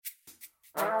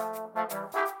Welcome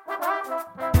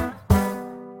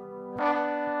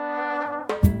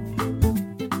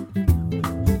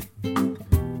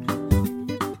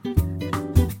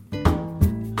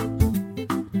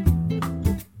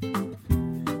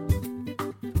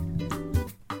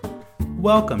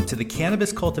to the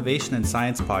Cannabis Cultivation and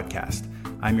Science Podcast.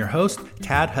 I'm your host,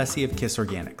 Tad Hussey of Kiss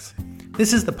Organics.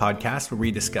 This is the podcast where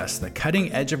we discuss the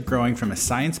cutting edge of growing from a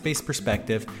science-based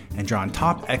perspective and draw on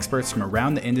top experts from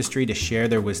around the industry to share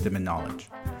their wisdom and knowledge.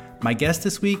 My guest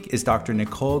this week is Dr.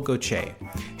 Nicole Gauthier.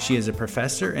 She is a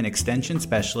professor and extension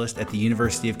specialist at the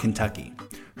University of Kentucky.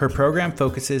 Her program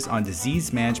focuses on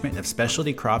disease management of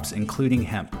specialty crops, including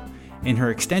hemp. In her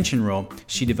extension role,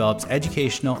 she develops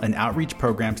educational and outreach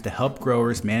programs to help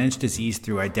growers manage disease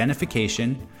through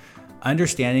identification,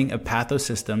 understanding of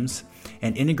pathosystems,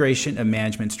 and integration of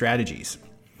management strategies.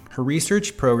 Her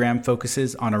research program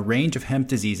focuses on a range of hemp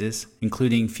diseases,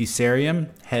 including Fusarium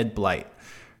head blight.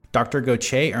 Dr.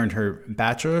 Gauthier earned her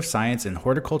Bachelor of Science in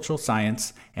Horticultural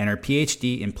Science and her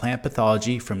PhD in Plant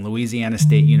Pathology from Louisiana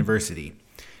State University.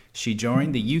 She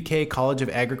joined the UK College of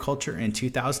Agriculture in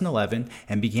 2011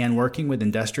 and began working with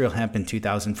industrial hemp in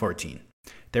 2014.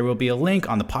 There will be a link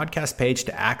on the podcast page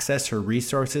to access her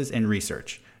resources and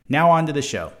research. Now on to the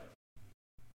show.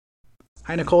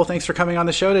 Hi, Nicole. Thanks for coming on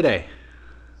the show today.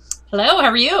 Hello. How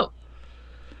are you?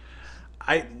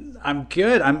 I'm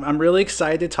good. I'm really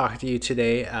excited to talk to you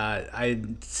today.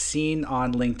 I'd seen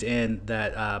on LinkedIn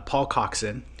that Paul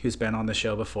Coxon, who's been on the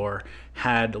show before,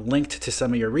 had linked to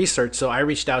some of your research. So I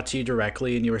reached out to you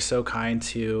directly, and you were so kind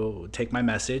to take my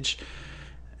messages.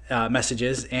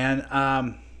 And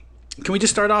can we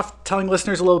just start off telling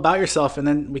listeners a little about yourself, and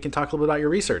then we can talk a little bit about your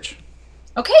research?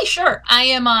 Okay, sure. I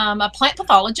am a plant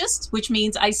pathologist, which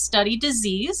means I study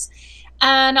disease.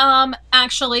 And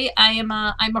actually, I'm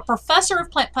a professor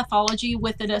of plant pathology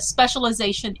with a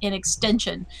specialization in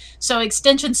extension. So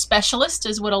extension specialist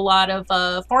is what a lot of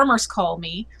farmers call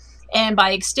me. And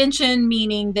by extension,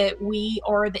 meaning that we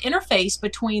are the interface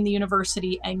between the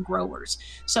university and growers.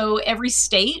 So every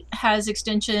state has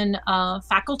extension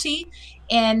faculty.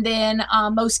 And then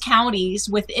most counties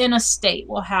within a state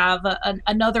will have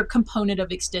another component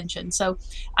of extension. So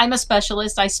I'm a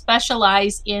specialist. I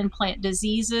specialize in plant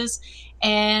diseases.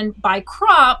 And by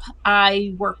crop,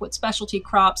 I work with specialty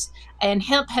crops. And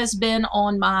hemp has been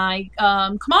on my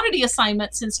commodity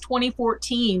assignment since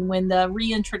 2014 when the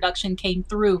reintroduction came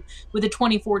through with the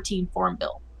 2014 Farm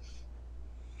Bill.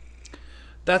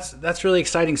 That's really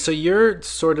exciting. So you're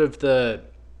sort of the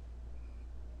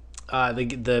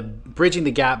bridging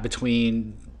the gap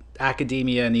between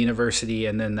academia and the university,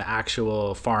 and then the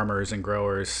actual farmers and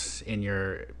growers in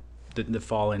that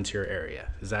fall into your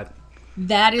area. Is that?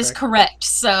 That is correct.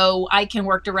 So I can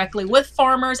work directly with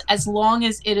farmers as long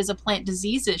as it is a plant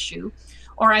disease issue,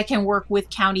 or I can work with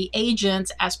county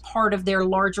agents as part of their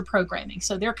larger programming.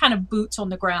 So they're kind of boots on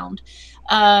the ground.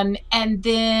 And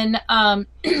then I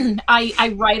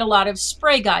write a lot of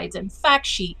spray guides and fact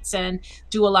sheets and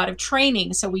do a lot of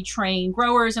training. So we train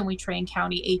growers and we train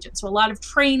county agents. So a lot of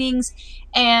trainings.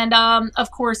 And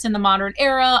of course, in the modern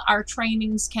era, our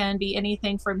trainings can be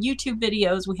anything from YouTube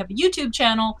videos. We have a YouTube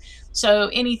channel. So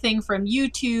anything from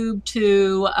YouTube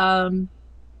to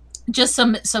just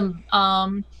some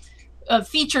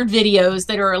featured videos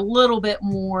that are a little bit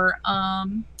more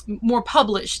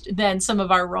published than some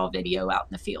of our raw video out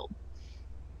in the field.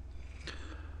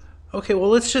 Okay, well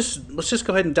let's just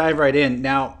go ahead and dive right in.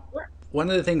 Now, one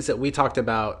of the things that we talked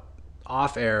about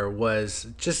off air was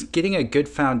just getting a good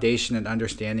foundation and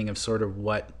understanding of sort of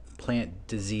what plant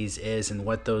disease is and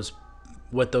what those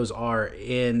are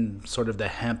in sort of the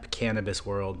hemp cannabis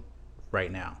world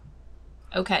right now.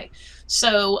 Okay,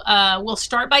 so we'll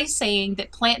start by saying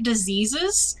that plant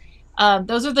diseases,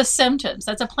 those are the symptoms.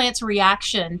 That's a plant's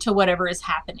reaction to whatever is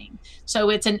happening. So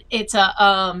it's a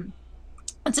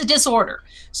disorder.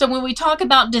 So when we talk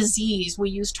about disease, we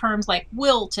use terms like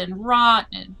wilt and rot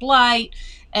and blight,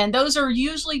 and those are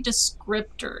usually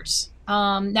descriptors.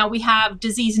 Now we have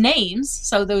disease names,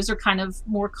 so those are kind of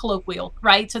more colloquial,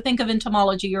 right? So think of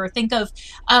entomology or think of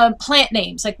plant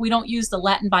names. Like we don't use the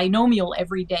Latin binomial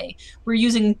every day. We're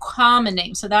using common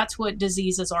names. So that's what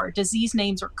diseases are. Disease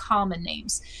names are common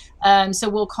names. So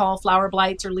we'll call flower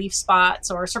blights or leaf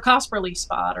spots or Cercospora leaf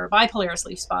spot or Bipolaris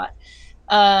leaf spot,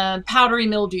 powdery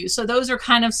mildew. So those are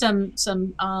kind of some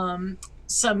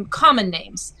common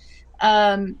names.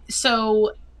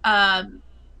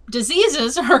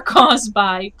 diseases are caused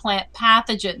by plant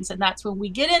pathogens, and that's when we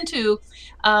get into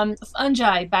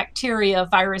fungi, bacteria,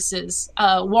 viruses,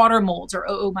 water molds, or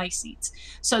oomycetes.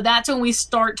 So that's when we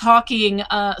start talking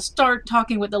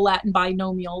with the Latin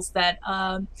binomials that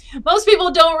most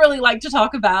people don't really like to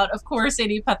talk about. Of course,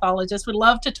 any pathologist would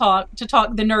love to talk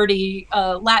the nerdy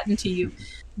Latin to you,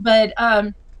 but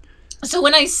so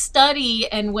when I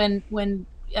study and when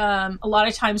a lot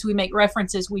of times we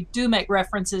do make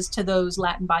references to those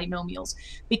Latin binomials,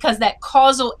 because that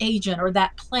causal agent or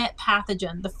that plant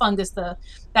pathogen, the fungus, the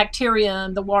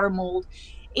bacterium, the water mold,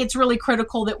 it's really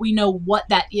critical that we know what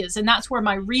that is. And that's where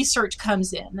my research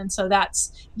comes in. And so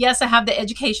yes, I have the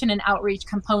education and outreach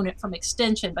component from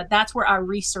Extension, but that's where our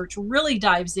research really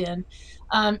dives in.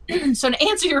 So to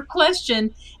answer your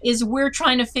question is, we're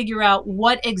trying to figure out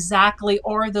what exactly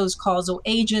are those causal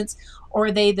agents. Or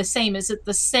are they the same? Is it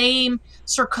the same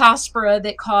Cercospora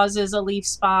that causes a leaf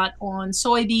spot on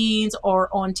soybeans or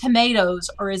on tomatoes?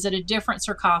 Or is it a different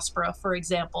Cercospora, for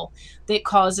example, that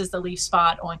causes the leaf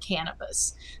spot on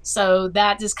cannabis? So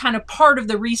that is kind of part of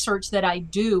the research that I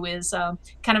do, is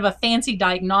kind of a fancy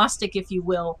diagnostic, if you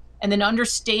will, and then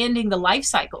understanding the life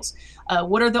cycles.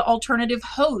 What are the alternative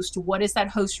hosts? What is that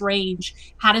host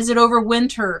range? How does it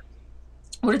overwinter?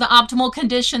 What are the optimal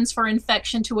conditions for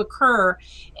infection to occur?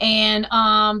 And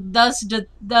does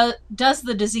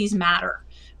the disease matter,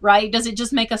 right? Does it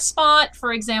just make a spot,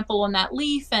 for example, on that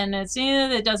leaf, and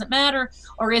it doesn't matter?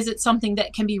 Or is it something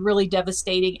that can be really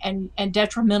devastating and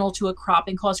detrimental to a crop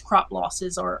and cause crop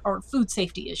losses or food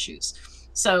safety issues?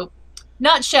 So,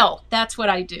 nutshell, that's what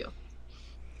I do.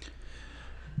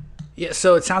 Yeah,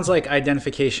 so it sounds like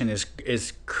identification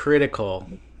is critical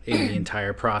in the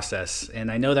entire process.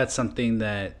 And I know that's something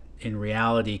that in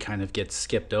reality kind of gets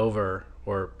skipped over,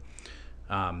 or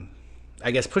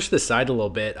I guess pushed aside a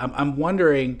little bit. I'm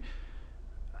wondering,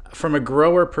 from a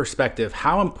grower perspective,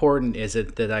 how important is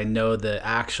it that I know the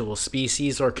actual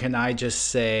species, or can I just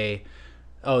say,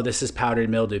 oh, this is powdery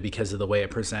mildew because of the way it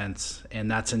presents,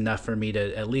 and that's enough for me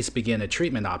to at least begin a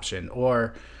treatment option?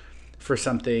 Or for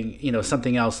something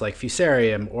else like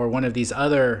Fusarium or one of these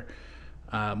other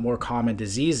more common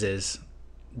diseases,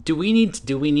 do we need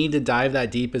to dive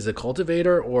that deep as a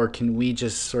cultivator, or can we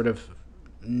just sort of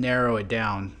narrow it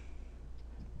down?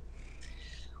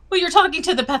 Well, you're talking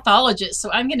to the pathologist,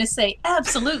 so I'm going to say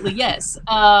absolutely yes.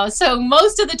 So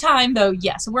most of the time, though,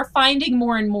 yes, we're finding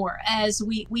more and more as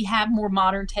we have more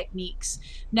modern techniques.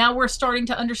 Now we're starting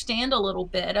to understand a little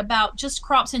bit about just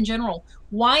crops in general.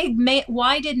 Why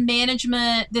did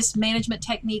this management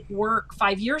technique work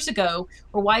 5 years ago,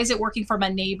 or why is it working for my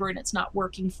neighbor and it's not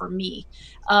working for me?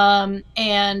 It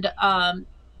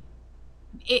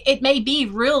may be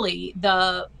really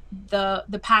the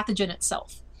pathogen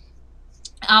itself.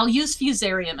 I'll use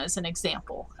Fusarium as an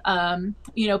example.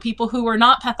 People who are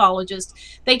not pathologists,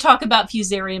 they talk about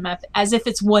Fusarium as if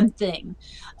it's one thing.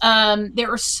 There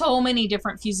are so many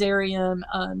different Fusarium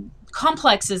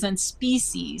complexes and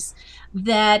species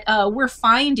that we're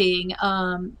finding.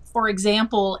 For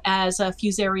example, as a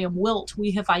Fusarium wilt,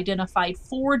 we have identified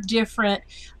 4 different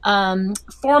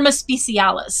forma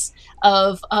specialis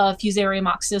of Fusarium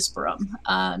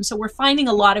oxysporum. So we're finding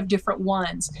a lot of different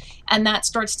ones, and that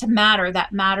starts to matter.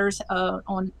 That matters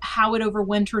on how it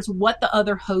overwinters, what the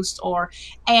other hosts are,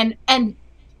 and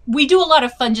we do a lot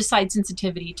of fungicide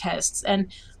sensitivity tests.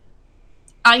 And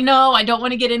I know I don't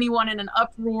want to get anyone in an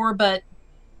uproar, but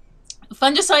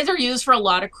fungicides are used for a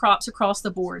lot of crops across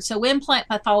the board. So in plant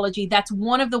pathology, that's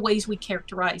one of the ways we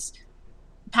characterize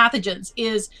pathogens,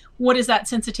 is what is that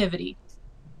sensitivity.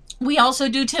 We also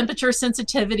do temperature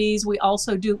sensitivities. We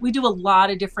do a lot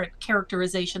of different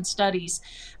characterization studies,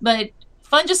 but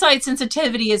fungicide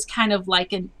sensitivity is kind of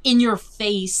like an in your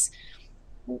face.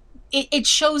 It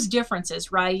shows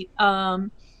differences, right?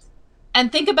 And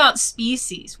think about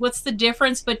species. What's the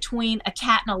difference between a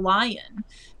cat and a lion,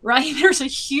 right? There's a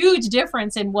huge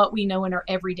difference in what we know in our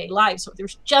everyday lives. So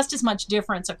there's just as much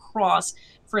difference across,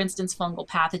 for instance, fungal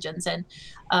pathogens. And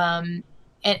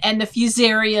the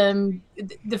Fusarium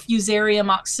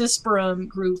oxysporum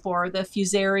group, or the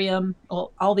Fusarium,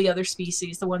 well, all the other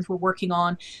species, the ones we're working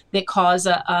on that cause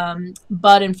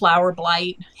bud and flower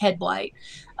blight, head blight,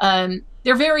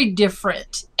 they're very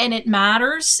different, and it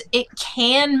matters. It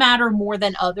can matter more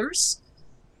than others.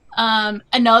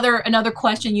 Another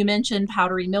question you mentioned,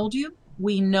 powdery mildew.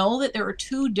 We know that there are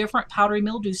 2 different powdery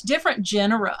mildews, different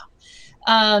genera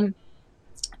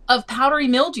of powdery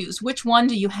mildews. Which one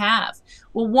do you have?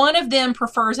 Well, one of them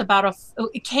prefers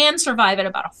it can survive at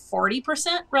about a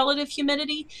 40% relative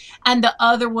humidity, and the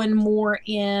other one more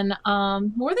than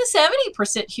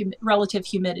 70% relative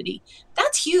humidity.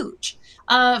 That's huge.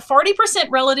 40%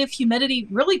 relative humidity,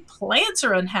 really plants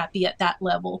are unhappy at that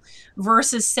level,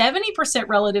 versus 70%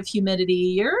 relative humidity.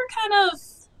 You're kind of,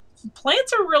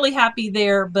 plants are really happy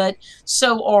there, but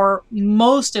so are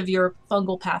most of your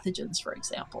fungal pathogens, for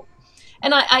example.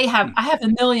 And I have a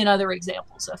million other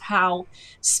examples of how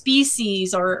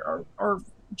species are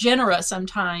genera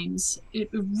sometimes. It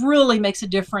really makes a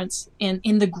difference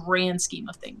in the grand scheme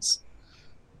of things.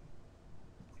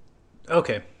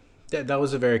 Okay. That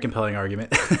was a very compelling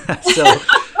argument. So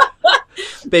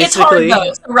basically, it's hard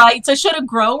though, right? So should a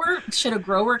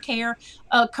grower care?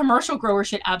 A commercial grower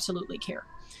should absolutely care.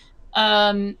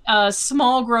 A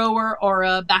small grower or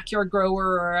a backyard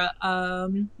grower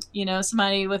or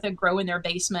somebody with a grow in their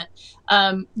basement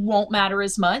won't matter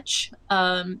as much,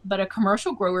 but a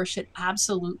commercial grower should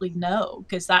absolutely know,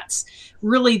 because that's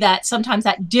really sometimes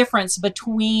that difference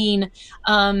between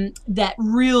that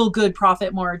real good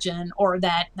profit margin or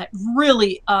that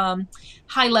really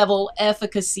high level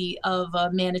efficacy of a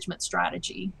management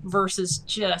strategy versus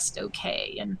just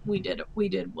okay, and we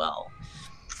did well.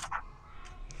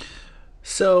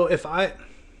 So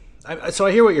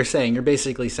I hear what you're saying. You're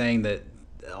basically saying that,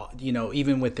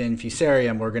 even within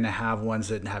Fusarium, we're going to have ones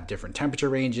that have different temperature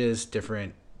ranges,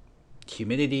 different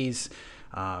humidities,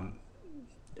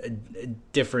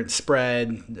 different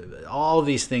spread. All of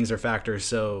these things are factors.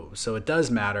 So it does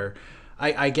matter.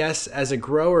 I guess as a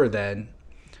grower then,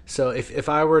 so if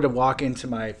I were to walk into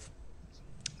my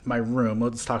room,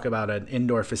 let's talk about an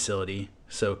indoor facility,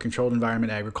 so controlled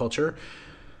environment agriculture.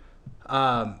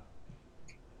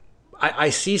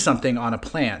 I see something on a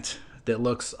plant that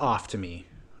looks off to me.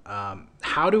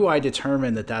 How do I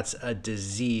determine that that's a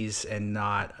disease and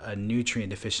not a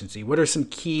nutrient deficiency? What are some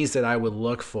keys that I would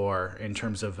look for in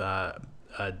terms of a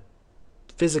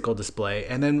physical display?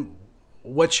 And then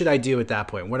what should I do at that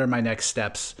point? What are my next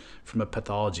steps from a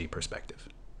pathology perspective?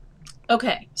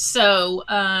 Okay, so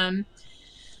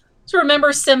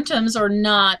remember, symptoms are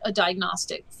not a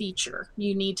diagnostic feature.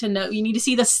 You need to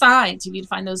see the signs. You need to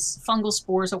find those fungal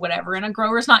spores or whatever. And a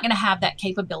grower is not going to have that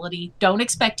capability. Don't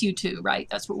expect you to, right?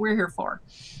 That's what we're here for.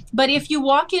 But if you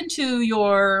walk into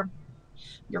your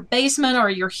basement or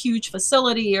your huge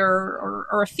facility or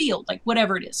a field, like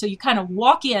whatever it is. So you kind of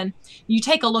walk in, you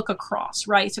take a look across,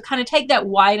 right? So kind of take that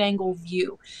wide angle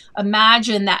view.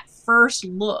 Imagine that first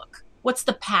look. What's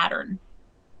the pattern?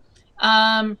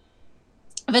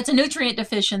 If it's a nutrient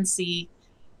deficiency,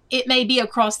 it may be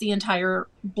across the entire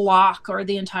block or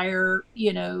the entire,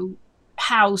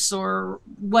 house or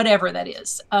whatever that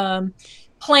is.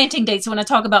 Planting date. So when I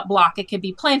talk about block, it could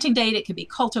be planting date, it could be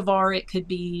cultivar, it could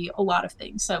be a lot of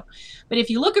things. So, but if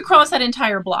you look across that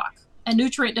entire block, a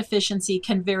nutrient deficiency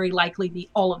can very likely be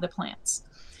all of the plants.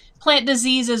 Plant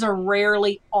diseases are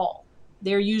rarely all.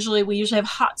 We usually have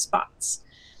hot spots.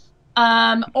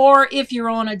 Or if you're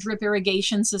on a drip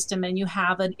irrigation system and you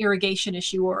have an irrigation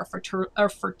issue or a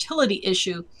fertility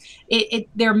issue,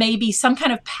 there may be some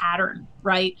kind of pattern,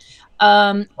 right?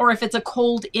 Or if it's a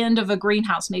cold end of a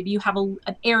greenhouse, maybe you have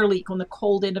an air leak on the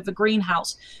cold end of the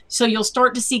greenhouse. So you'll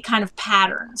start to see kind of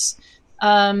patterns.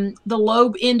 The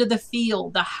low end of the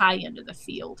field, the high end of the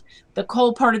field, the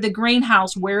cold part of the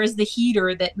greenhouse, where is the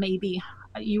heater that maybe...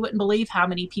 You wouldn't believe how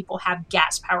many people have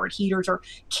gas-powered heaters or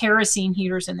kerosene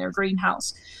heaters in their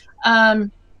greenhouse.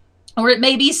 Or it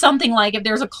may be something like if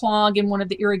there's a clog in one of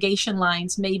the irrigation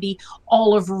lines, maybe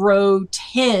all of row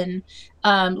 10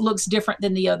 looks different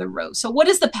than the other rows. So what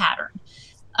is the pattern?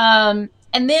 And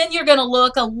then you're going to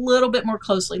look a little bit more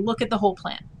closely. Look at the whole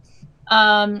plant.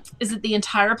 Is it the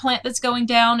entire plant that's going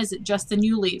down? Is it just the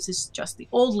new leaves? Is it just the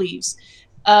old leaves?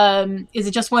 Is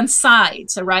it just one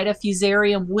side? So, right, a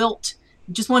Fusarium wilt,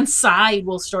 just one side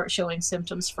will start showing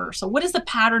symptoms first. So what is the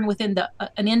pattern within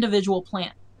an individual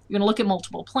plant? You're going to look at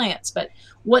multiple plants, but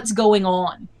what's going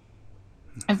on?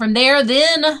 And from there,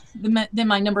 then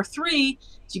my number 3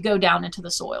 is you go down into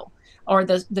the soil or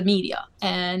the media,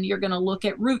 and you're going to look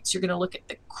at roots. You're going to look at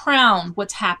the crown,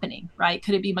 what's happening, right?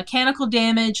 Could it be mechanical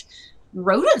damage?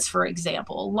 Rodents, for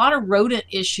example, a lot of rodent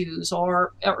issues,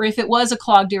 or if it was a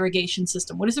clogged irrigation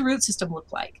system, what does the root system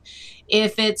look like?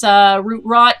 If it's a root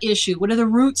rot issue, what do the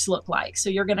roots look like? So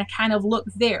you're going to kind of look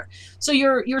there. So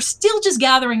you're still just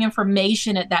gathering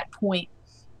information at that point,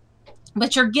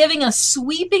 but you're giving a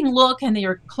sweeping look, and then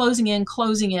you're closing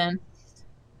in.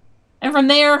 And from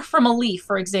there, from a leaf,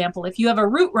 for example, if you have a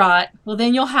root rot, well,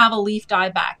 then you'll have a leaf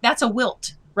dieback. That's a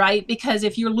wilt, right? Because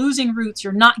if you're losing roots,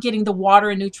 you're not getting the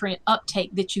water and nutrient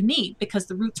uptake that you need because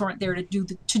the roots aren't there to do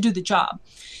the job.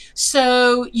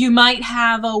 So you might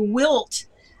have a wilt,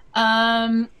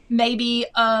 maybe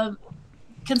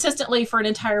consistently for an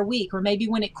entire week, or maybe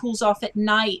when it cools off at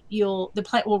night, the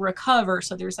plant will recover.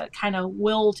 So there's that kind of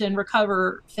wilt and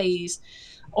recover phase.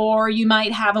 Or you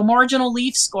might have a marginal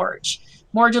leaf scorch.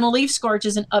 Marginal leaf scorch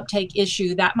is an uptake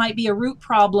issue. That might be a root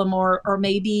problem, or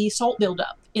maybe salt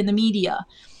buildup in the media.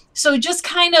 So just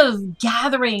kind of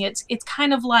gathering, it's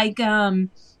kind of like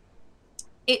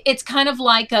it's kind of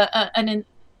like an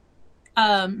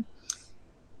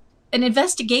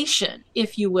investigation,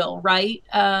 if you will, right?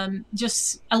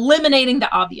 Just eliminating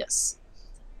the obvious.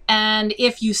 And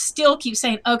if you still keep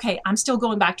saying, okay, I'm still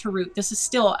going back to root,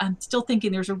 I'm still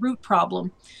thinking there's a root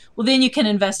problem, well, then you can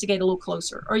investigate a little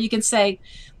closer. Or you can say,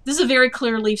 this is a very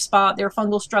clear leaf spot. There are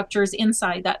fungal structures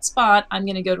inside that spot. I'm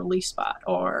going to go to leaf spot,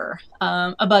 or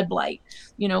a bud blight.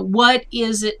 What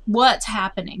is it? What's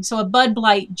happening? So a bud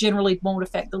blight generally won't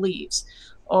affect the leaves.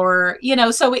 Or,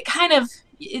 so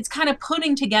it's kind of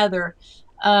putting together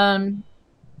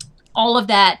all of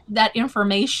that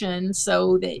information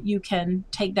so that you can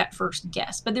take that first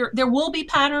guess. But there will be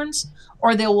patterns,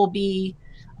 or there will be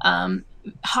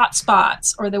hot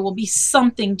spots, or there will be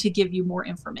something to give you more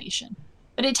information.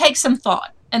 But it takes some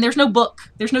thought, and there's no book,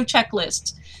 there's no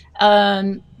checklist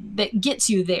that gets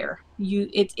you there.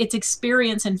 It's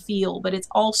experience and feel, but it's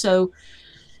also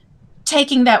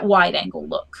taking that wide angle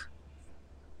look.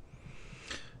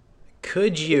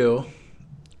 Could you,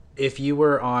 if you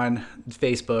were on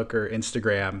Facebook or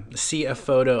Instagram, see a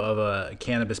photo of a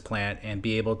cannabis plant and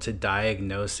be able to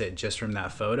diagnose it just from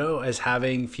that photo as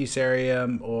having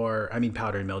fusarium, or,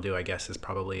 powdery mildew, I guess, is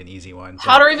probably an easy one.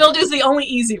 Powdery mildew is the only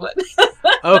easy one.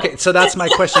 Okay, so that's my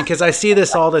question, because I see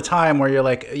this all the time where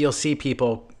you'll see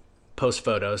people post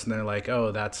photos and they're like,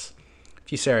 oh, that's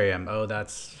fusarium, oh,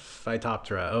 that's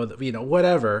Phytophthora, oh,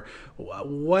 whatever.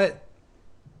 What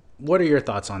are your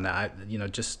thoughts on that?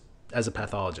 Just as a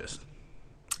pathologist.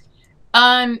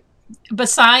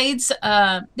 Besides,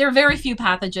 there are very few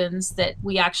pathogens that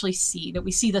we actually see, that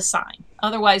we see the sign.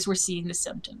 Otherwise, we're seeing the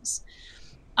symptoms.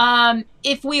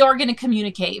 If we are going to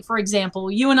communicate, for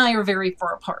example, you and I are very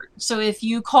far apart. So if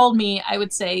you called me, I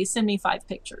would say, send me 5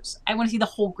 pictures. I want to see the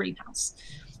whole greenhouse.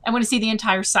 I want to see the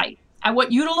entire site. I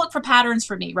want you to look for patterns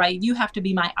for me, right? You have to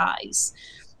be my eyes.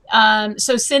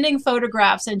 So sending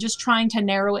photographs and just trying to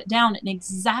narrow it down in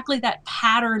exactly that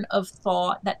pattern of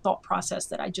thought, that thought process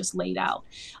that I just laid out.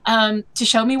 To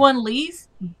show me one leaf,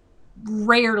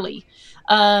 rarely.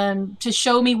 To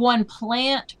show me one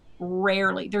plant,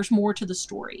 rarely. There's more to the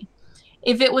story.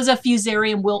 If it was a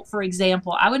fusarium wilt, for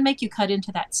example, I would make you cut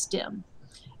into that stem.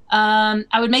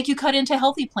 I would make you cut into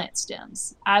healthy plant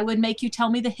stems. I would make you tell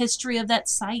me the history of that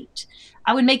site.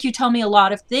 I would make you tell me a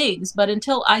lot of things, but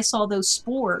until I saw those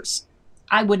spores,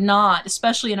 I would not,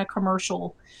 especially in a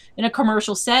commercial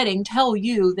setting, tell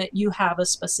you that you have a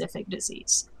specific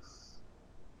disease.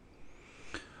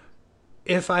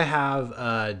 If I have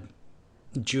a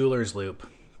jeweler's loop,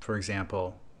 for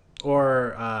example,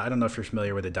 or I don't know if you're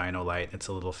familiar with a Dino-Lite. It's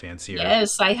a little fancier.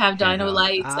 Yes, I have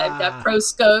Dino-Lites. I've got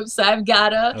Proscopes. I've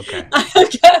got okay.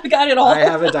 I've got it all. I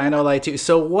have a Dino-Lite too.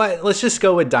 So let's just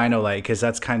go with Dino-Lite, because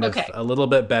that's kind of a little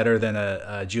bit better than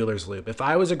a jeweler's loop. If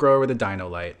I was a grower with a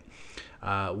Dino-Lite,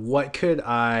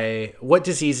 what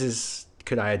diseases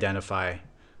could I identify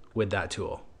with that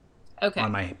tool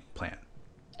on my plant?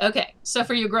 Okay, so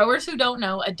for you growers who don't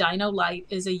know, a Dino-Lite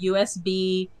is a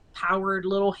USB powered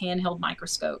little handheld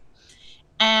microscope.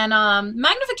 And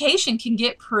magnification can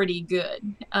get pretty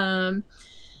good.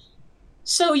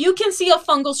 So you can see a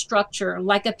fungal structure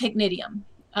like a pycnidium.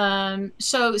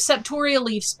 So Septoria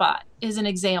leaf spot is an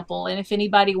example. And if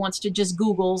anybody wants to just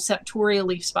Google Septoria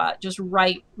leaf spot, just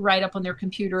write up on their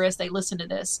computer as they listen to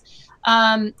this.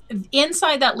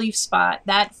 Inside that leaf spot,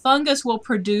 that fungus will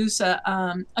produce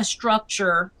a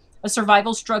structure, a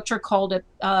survival structure called a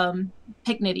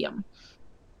pycnidium.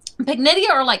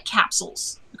 Pycnidia are like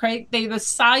capsules. Okay, they're the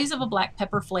size of a black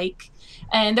pepper flake,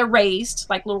 and they're raised,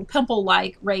 like little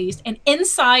pimple-like raised, and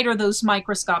inside are those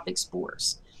microscopic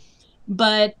spores.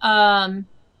 But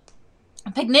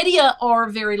pycnidia are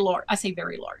very large. I say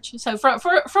very large. So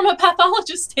from a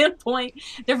pathologist standpoint,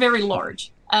 they're very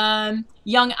large.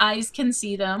 Young eyes can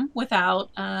see them without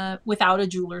a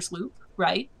jeweler's loop,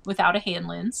 right? Without a hand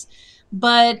lens.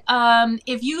 But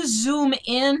if you zoom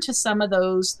into some of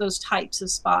those types of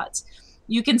spots,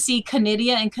 you can see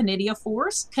conidia and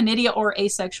conidiophores. Conidia are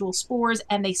asexual spores,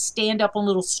 and they stand up on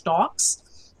little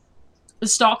stalks. The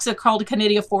stalks are called a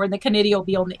conidiophore, and the conidia will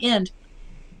be on the end.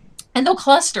 And they'll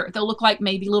cluster. They'll look like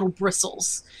maybe little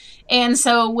bristles. And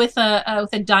so with a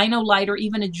Dino-Lite or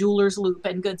even a jeweler's loop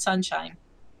and good sunshine,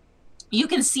 you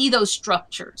can see those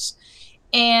structures.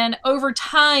 And over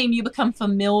time, you become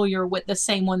familiar with the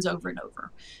same ones over and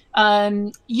over.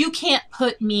 You can't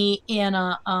put me in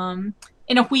a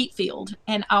wheat field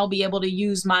and I'll be able to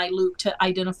use my loupe to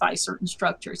identify certain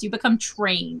structures. You become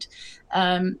trained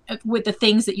with the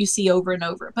things that you see over and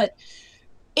over. But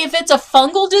if it's a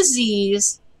fungal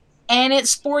disease and it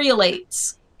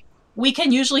sporulates, we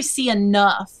can usually see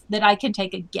enough that I can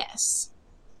take a guess.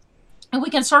 And we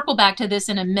can circle back to this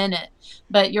in a minute.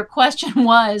 But your question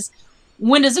was,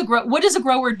 what does a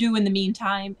grower do in the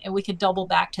meantime? And we could double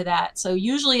back to that. So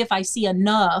usually if I see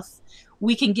enough,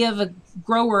 we can give a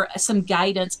grower some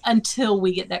guidance until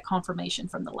we get that confirmation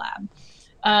from the lab.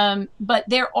 But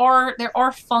there are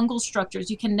fungal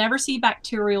structures. You can never see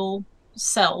bacterial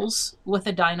cells with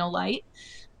a Dino-Lite,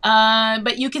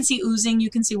 but you can see oozing, you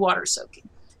can see water soaking.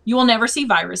 You will never see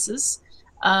viruses.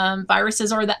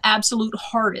 Viruses are the absolute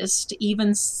hardest,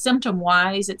 even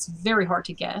symptom-wise. It's very hard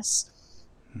to guess.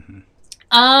 Mm-hmm.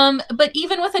 But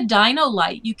even with a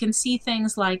Dino-Lite, you can see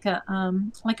things like a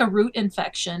root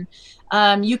infection.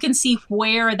 You can see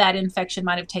where that infection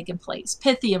might have taken place.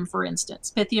 Pythium, for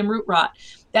instance, Pythium root rot.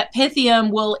 That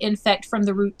Pythium will infect from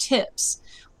the root tips,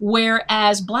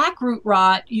 whereas black root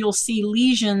rot, you'll see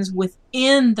lesions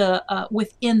within the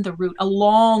root,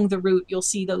 along the root. You'll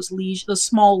see those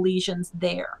small lesions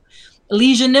there. A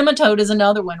lesion nematode is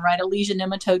another one, right? A lesion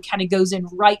nematode kind of goes in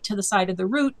right to the side of the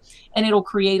root and it'll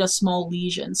create a small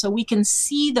lesion. So we can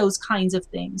see those kinds of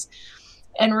things.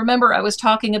 And remember, I was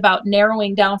talking about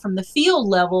narrowing down from the field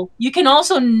level. You can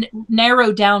also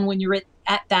narrow down when you're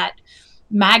at that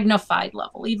magnified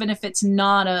level, even if it's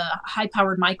not a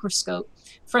high-powered microscope.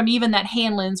 From even that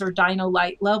hand lens or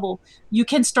Dino-Lite level, you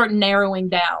can start narrowing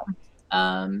down.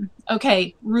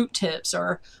 Okay, root tips,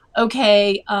 or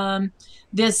okay,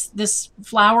 this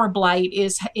flower blight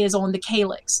is on the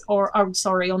calyx, or on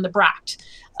the bract,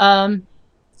 or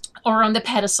on the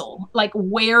pedicel. Like,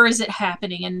 where is it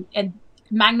happening? And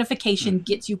magnification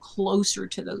gets you closer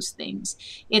to those things.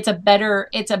 It's a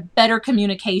better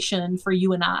communication for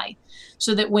you and I,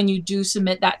 so that when you do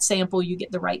submit that sample, you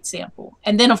get the right sample.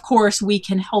 And then, of course, we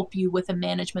can help you with a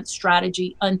management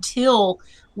strategy until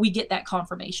we get that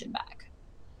confirmation back.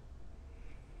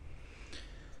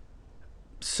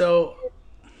 So,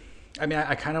 I mean,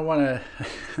 I kind of want to,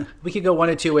 we could go one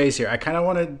of two ways here. I kind of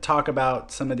want to talk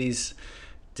about some of these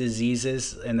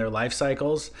diseases and their life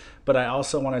cycles, but I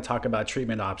also want to talk about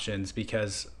treatment options,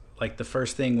 because like the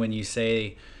first thing when you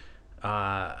say, when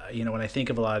I think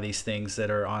of a lot of these things that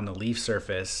are on the leaf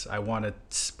surface, I want to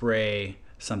spray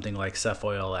something like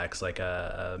Cef-Oil X, like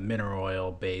a mineral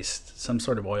oil based, some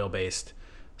sort of oil based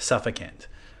suffocant.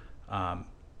 Are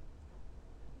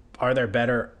there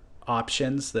better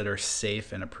options that are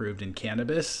safe and approved in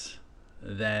cannabis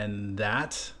than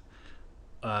that?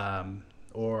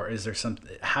 Or is there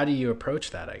how do you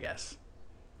approach that, I guess?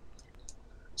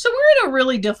 So we're in a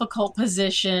really difficult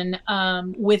position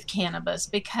with cannabis,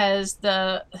 because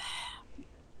the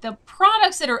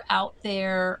products that are out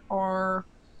there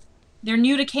they're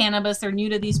new to cannabis, they're new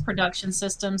to these production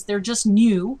systems, they're just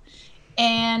new.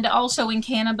 And also in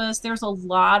cannabis, there's a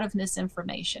lot of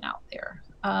misinformation out there.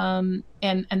 And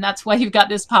that's why you've got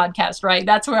this podcast, right?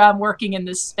 That's where I'm working in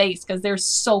this space, because there's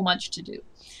so much to do.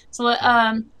 So,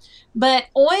 but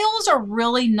oils are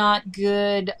really not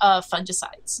good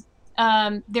fungicides.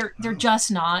 They're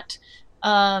just not.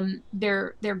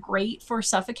 They're great for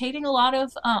suffocating a lot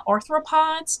of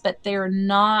arthropods, but they're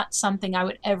not something I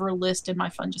would ever list in my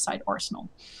fungicide arsenal.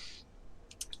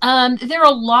 There are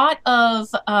a lot of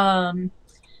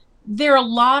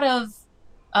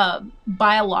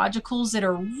biologicals that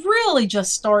are really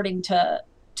just starting to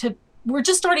we're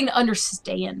just starting to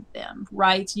understand them,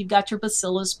 right? So you've got your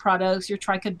Bacillus products, your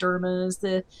Trichodermas,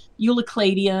 the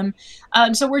Eulicladium.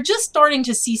 So we're just starting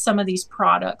to see some of these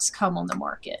products come on the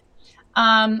market.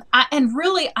 I am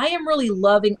really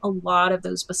loving a lot of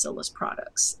those Bacillus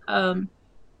products.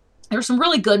 There's some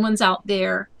really good ones out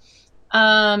there.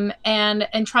 And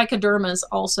Trichodermas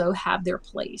also have their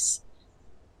place.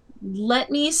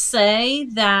 Let me say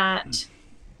that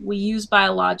we use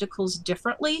biologicals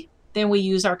differently than we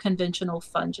use our conventional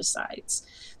fungicides.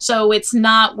 So it's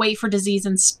not wait for disease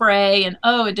and spray and,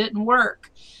 oh, it didn't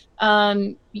work.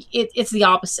 It's the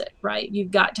opposite, right?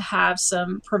 You've got to have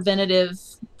some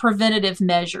preventative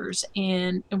measures,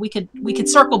 and we could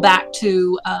circle back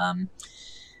to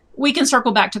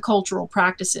cultural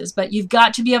practices, but you've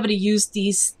got to be able to use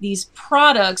these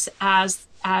products as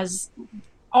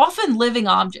often living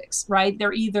objects, right?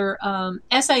 They're either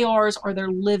SARs or they're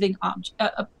living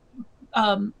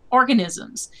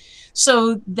organisms.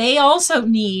 So they also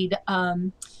need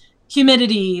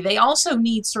humidity. They also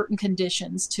need certain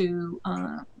conditions to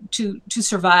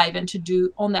survive and to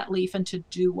do on that leaf and to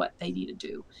do what they need to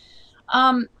do.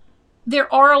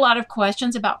 There are a lot of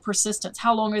questions about persistence.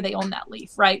 How long are they on that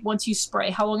leaf, right? Once you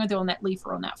spray, how long are they on that leaf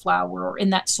or on that flower or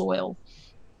in that soil?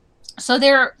 So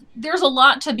there's a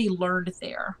lot to be learned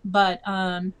there. But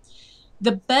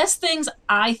the best things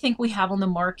I think we have on the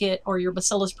market are your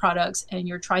Bacillus products and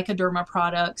your Trichoderma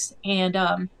products. And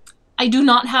I do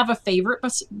not have a favorite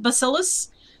Bacillus.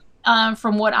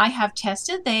 From what I have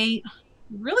tested, they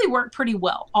really work pretty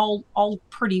well, all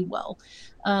pretty well.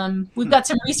 We've got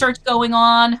some research going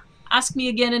on. Ask me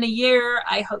again in a year.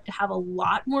 I hope to have a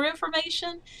lot more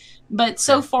information. But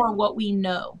so far, what we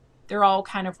know, they're all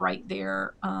kind of right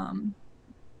there,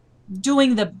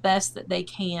 doing the best that they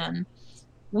can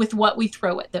with what we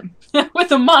throw at them,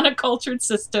 with a monocultured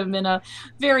system in a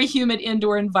very humid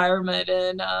indoor environment.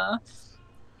 And,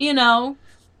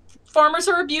 farmers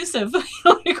are abusive.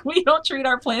 Like, we don't treat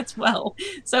our plants well.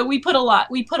 So we put a lot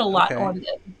on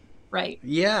them. Right.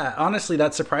 Yeah, honestly,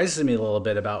 that surprises me a little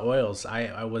bit about oils.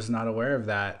 I was not aware of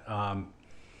that.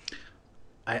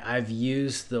 I've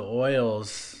used the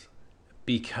oils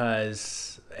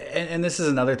because, and this is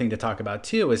another thing to talk about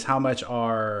too, is how much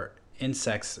are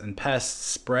insects and pests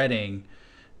spreading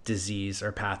disease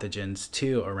or pathogens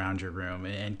too around your room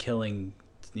and killing,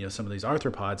 some of these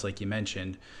arthropods, like you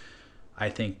mentioned, I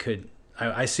think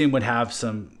I assume would have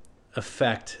some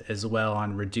effect as well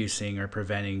on reducing or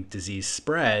preventing disease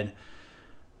spread.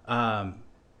 I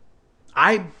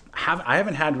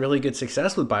haven't had really good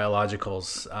success with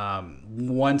biologicals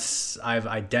once I've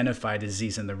identified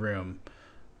disease in the room.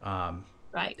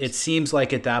 Right. It seems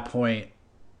like at that point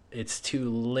it's too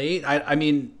late. I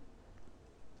mean,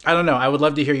 I don't know. I would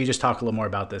love to hear you just talk a little more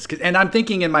about this. And I'm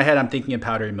thinking in my head, I'm thinking of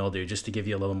powdery mildew, just to give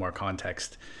you a little more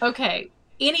context. Okay.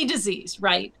 Any disease,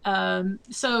 right?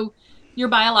 So your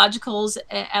biologicals,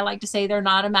 I like to say, they're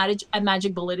not a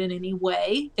magic bullet in any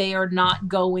way. They are not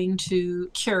going to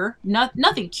cure.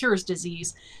 Nothing cures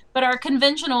disease. But our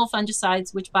conventional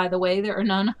fungicides, which, by the way, there are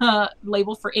none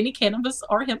labeled for any cannabis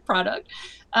or hemp product.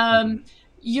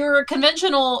 Your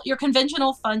conventional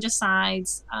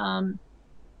fungicides,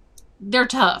 they're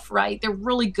tough, right? They're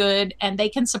really good, and they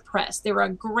can suppress. They're a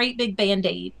great big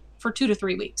Band-Aid for 2 to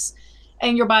 3 weeks.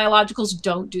 And your biologicals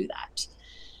don't do that.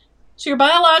 So your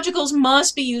biologicals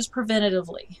must be used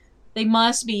preventatively. They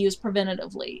must be used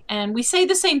preventatively. And we say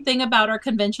the same thing about our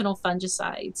conventional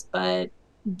fungicides, but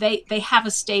they have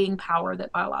a staying power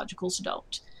that biologicals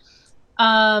don't.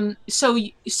 So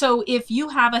if you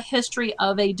have a history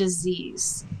of a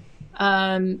disease,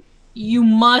 you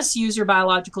must use your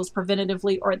biologicals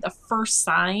preventatively or at the first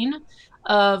sign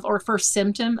of or first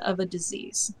symptom of a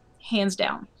disease, hands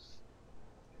down.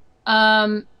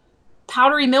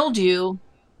 Powdery mildew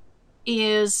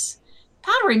is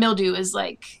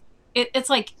like it's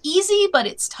like easy, but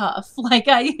it's tough. Like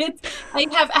I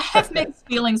have mixed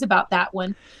feelings about that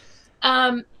one.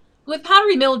 With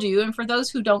powdery mildew, and for those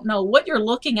who don't know, what you're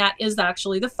looking at is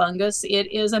actually the fungus.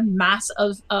 It is a mass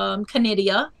of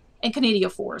conidia and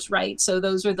conidiophores, right? So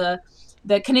those are the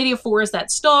conidiophores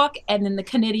that stalk, and then the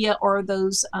conidia are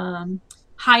those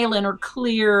hyaline or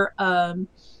clear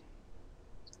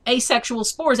asexual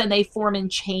spores, and they form in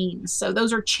chains. So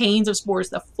those are chains of spores.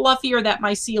 The fluffier that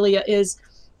mycelia is,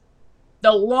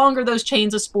 the longer those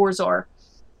chains of spores are,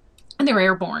 and they're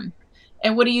airborne.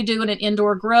 And what do you do in an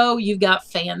indoor grow? You've got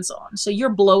fans on, so you're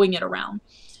blowing it around.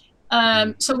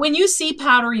 So when you see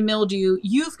powdery mildew,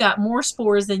 you've got more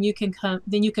spores than you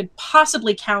could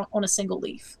possibly count on a single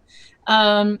leaf.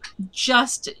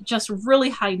 Just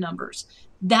really high numbers.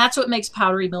 That's what makes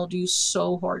powdery mildew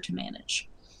so hard to manage.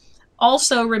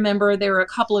 Also, remember, there are a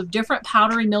couple of different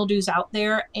powdery mildews out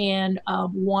there, and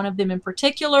one of them in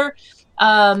particular,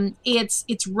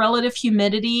 it's relative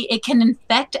humidity. It can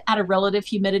infect at a relative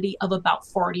humidity of about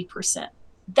 40%.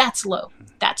 That's low.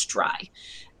 That's dry.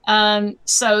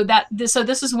 So this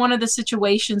is one of the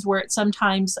situations where it's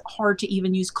sometimes hard to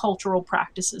even use cultural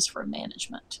practices for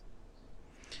management.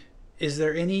 Is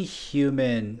there any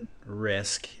human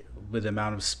risk with the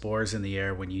amount of spores in the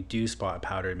air when you do spot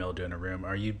powdery mildew in a room?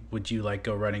 Would you like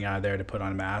go running out of there to put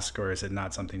on a mask, or is it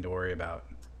not something to worry about?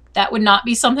 That would not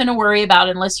be something to worry about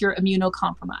unless you're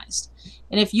immunocompromised.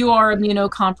 And if you are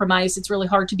immunocompromised, it's really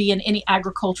hard to be in any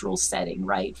agricultural setting,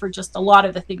 right? For just a lot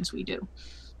of the things we do.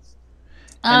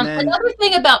 Another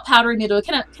thing about powdery mildew,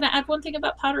 can I add one thing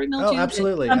about powdery mildew? Oh,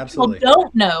 absolutely. That people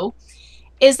don't know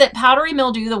is that powdery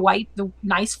mildew, the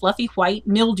nice fluffy white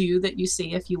mildew that you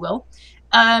see, if you will,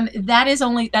 that's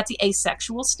the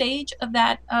asexual stage of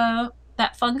that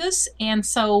fungus. And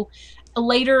so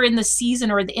later in the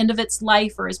season or at the end of its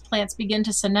life, or as plants begin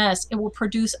to senesce, it will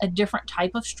produce a different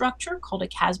type of structure called a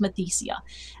chasmathesia.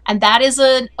 And that is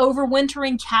an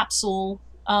overwintering capsule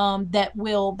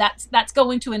that's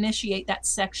going to initiate that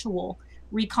sexual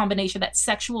recombination, that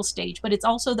sexual stage, but it's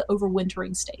also the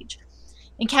overwintering stage.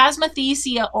 And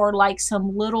chasmathesia are like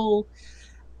some little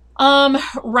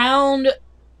round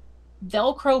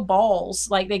Velcro balls,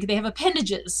 like they have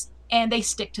appendages and they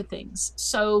stick to things.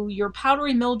 So your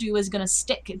powdery mildew is going to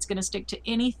stick. It's going to stick to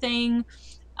anything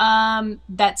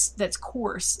that's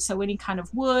coarse. So any kind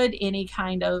of wood, any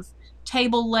kind of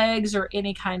table legs, or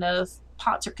any kind of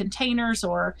pots or containers,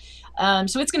 or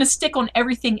so it's going to stick on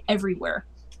everything everywhere.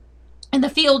 In the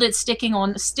field, it's sticking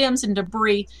on the stems and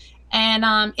debris,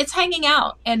 and it's hanging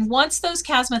out. And once those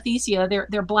chasmathesia,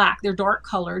 they're black, they're dark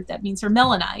colored. That means they're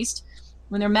melanized.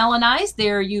 When they're melanized,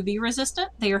 they're UV resistant,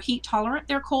 they are heat tolerant,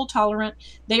 they're cold tolerant,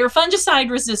 they are fungicide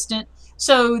resistant.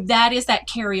 So that is that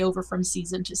carryover from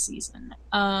season to season.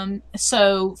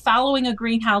 So following a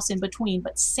greenhouse in between,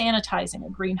 but sanitizing a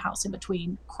greenhouse in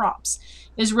between crops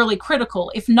is really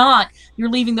critical. If not, you're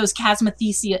leaving those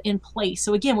chasmathesia in place.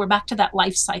 So again, we're back to that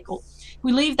life cycle.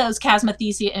 We leave those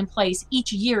chasmathesia in place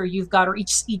each year. You've got, or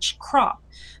each crop,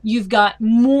 you've got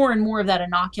more and more of that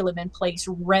inoculum in place,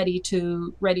 ready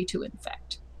to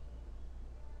infect.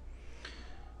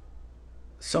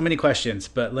 So many questions,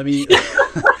 but let me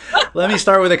let me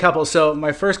start with a couple. So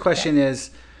my first question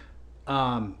is,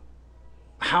 how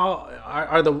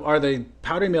are the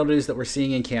powdery mildews that we're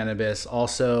seeing in cannabis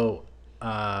also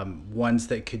ones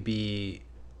that could be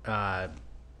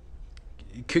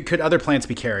could other plants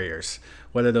be carriers?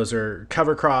 Whether those are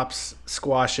cover crops,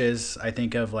 squashes, I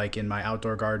think of like in my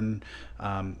outdoor garden,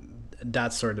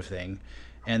 that sort of thing.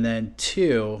 And then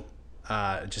two,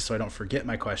 just so I don't forget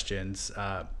my questions,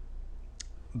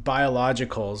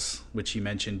 biologicals, which you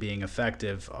mentioned being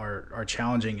effective, are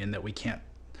challenging in that we can't.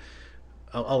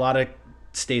 A lot of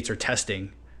states are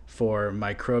testing for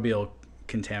microbial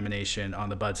contamination on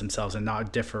the buds themselves and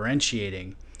not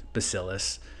differentiating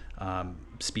bacillus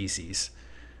species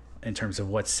in terms of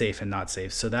what's safe and not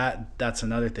safe. So that's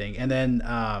another thing. And then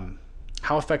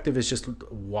how effective is just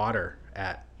water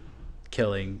at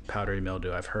killing powdery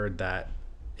mildew? I've heard that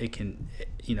it can,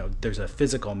 there's a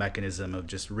physical mechanism of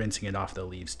just rinsing it off the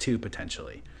leaves too,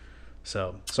 potentially.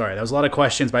 So sorry, that was a lot of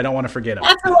questions, but I don't want to forget them.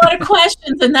 That's a lot of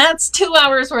questions, and that's 2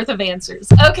 hours worth of answers.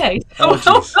 Okay. Oh,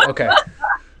 geez. Okay.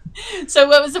 So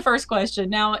what was the first question?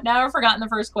 Now I've forgotten the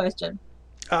first question.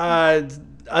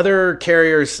 Other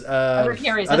carriers, other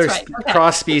right. Okay.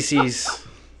 cross species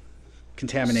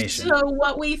contamination. So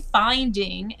what we're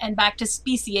finding, and back to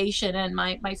speciation, and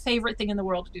my favorite thing in the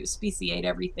world to do, speciate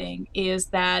everything, is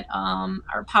that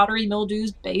our powdery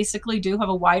mildews basically do have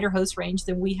a wider host range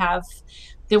than we have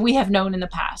known in the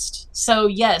past. So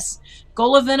yes,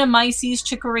 Golovenomyces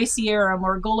chicuracearum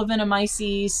or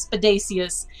Golovenomyces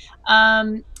spadacus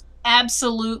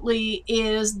absolutely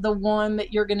is the one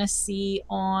that you're going to see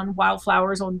on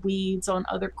wildflowers, on weeds, on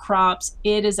other crops.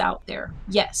 It is out there.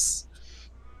 Yes.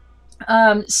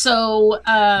 Do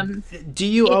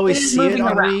you always see it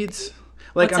on around. weeds?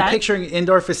 Like I'm picturing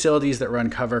indoor facilities that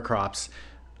run cover crops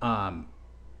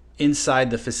inside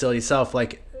the facility itself.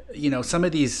 Like, some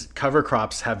of these cover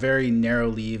crops have very narrow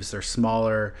leaves. They're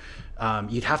smaller.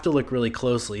 You'd have to look really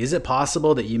closely. Is it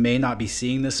possible that you may not be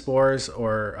seeing the spores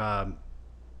or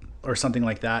something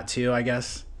like that too, I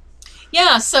guess?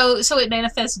 Yeah, so it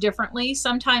manifests differently.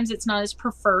 Sometimes it's not as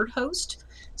preferred host.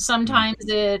 Sometimes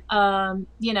it, and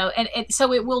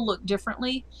so it will look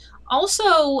differently.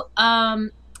 Also,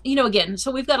 again,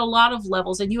 so we've got a lot of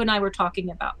levels, and you and I were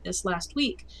talking about this last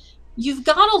week. You've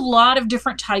got a lot of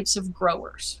different types of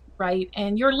growers, right?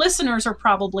 And your listeners are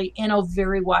probably in a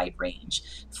very wide range,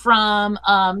 from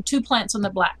 2 plants on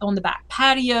the back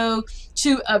patio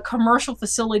to a commercial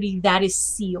facility that is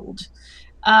sealed.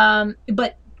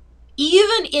 But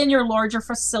even in your larger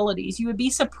facilities, you would be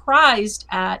surprised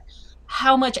at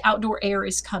how much outdoor air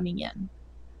is coming in.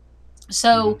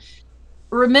 So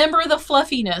remember the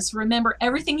fluffiness. Remember,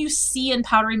 everything you see in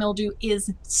powdery mildew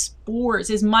is spores,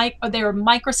 they're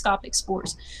microscopic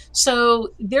spores.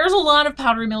 So there's a lot of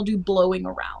powdery mildew blowing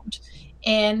around.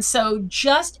 And so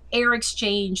just air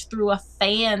exchange through a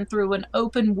fan, through an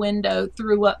open window,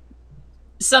 through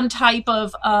some type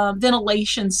of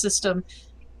ventilation system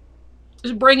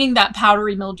is bringing that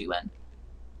powdery mildew in.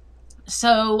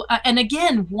 So, and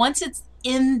again, once it's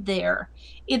in there,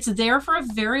 it's there for a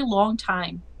very long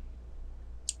time.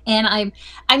 And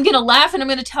I'm going to laugh, and I'm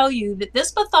going to tell you that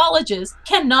this pathologist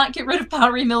cannot get rid of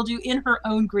powdery mildew in her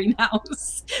own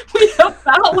greenhouse. We have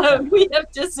fallowed, we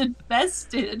have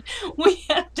disinfested, we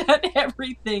have done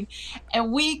everything,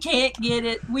 and we can't get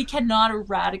it. We cannot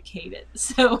eradicate it.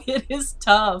 So it is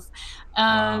tough.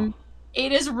 Wow.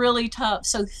 It is really tough.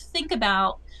 So think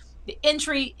about the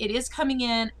entry, it is coming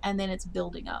in, and then it's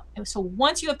building up. And so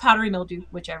once you have powdery mildew,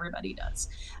 which everybody does,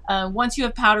 once you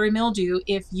have powdery mildew,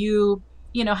 if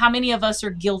you know, how many of us are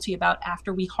guilty about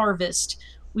after we harvest,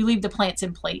 we leave the plants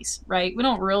in place, right? We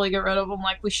don't really get rid of them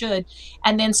like we should.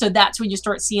 And then so that's when you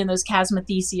start seeing those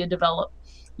Chasmathecia develop.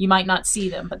 You might not see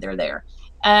them, but they're there.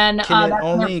 And Can it that's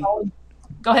when only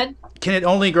go ahead. can it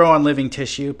only grow on living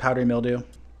tissue, powdery mildew?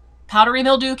 Powdery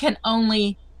mildew can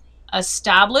only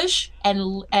establish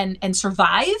and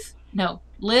survive. No,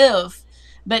 live,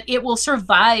 but it will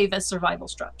survive as survival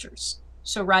structures.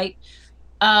 So right.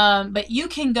 But you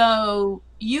can go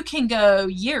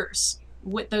years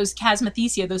with those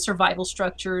Chasmathecia, those survival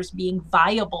structures being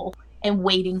viable and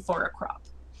waiting for a crop.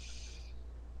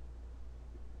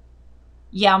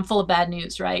 Yeah, I'm full of bad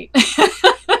news, right?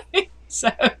 So,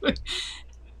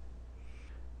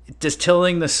 Does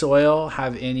tilling the soil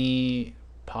have any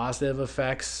positive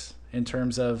effects in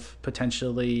terms of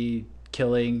potentially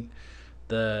killing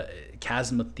the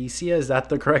Chasmathecia? Is that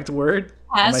the correct word?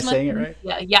 Am I saying it right?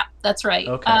 Yeah, that's right.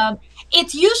 Okay.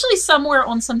 It's usually somewhere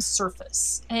on some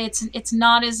surface. It's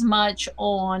not as much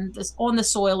on the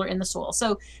soil or in the soil.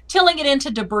 So tilling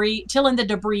the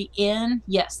debris in,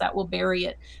 yes, that will bury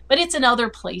it. But it's in other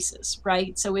places,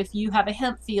 right? So if you have a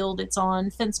hemp field, it's on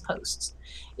fence posts.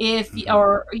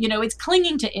 Or it's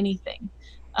clinging to anything.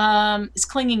 It's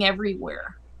clinging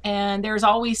everywhere. And there's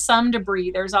always some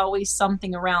debris, there's always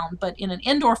something around. But in an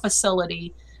indoor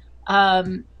facility,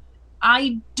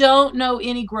 I don't know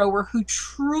any grower who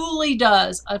truly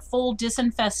does a full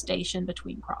disinfestation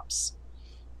between crops.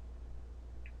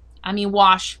 I mean,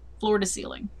 wash floor to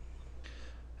ceiling.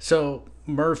 So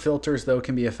MER filters though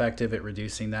can be effective at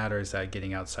reducing that, or is that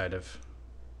getting outside of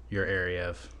your area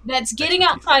of That's getting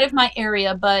expertise? outside of my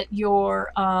area, but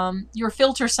your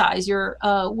filter size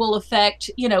will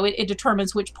affect. It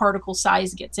determines which particle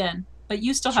size gets in, but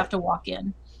you still Sure. have to walk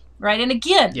in, right? And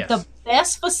again, the Yes.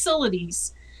 best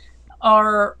facilities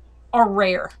are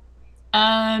rare.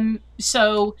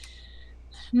 So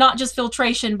not just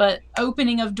filtration, but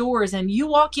opening of doors, and you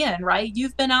walk in, right?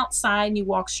 You've been outside and you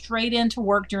walk straight into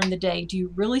work during the day. Do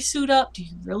you really suit up? Do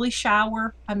you really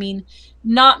shower? I mean,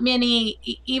 not many,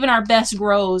 even our best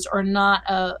grows are not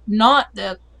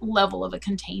the level of a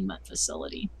containment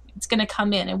facility. It's going to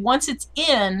come in, and once it's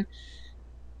in,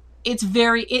 it's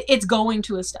going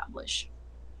to establish.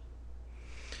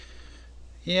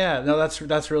 Yeah, no,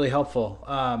 that's really helpful.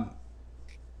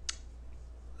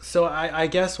 So I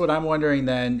guess what I'm wondering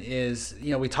then is,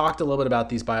 we talked a little bit about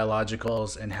these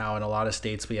biologicals and how in a lot of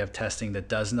states we have testing that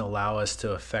doesn't allow us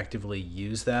to effectively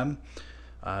use them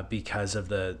because of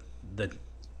the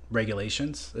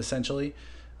regulations, essentially.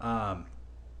 Um,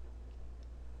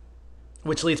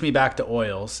 which leads me back to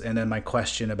oils, and then my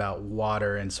question about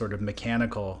water and sort of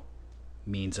mechanical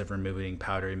means of removing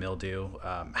powdery mildew.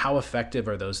 How effective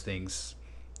are those things,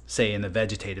 say in the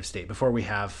vegetative state, before we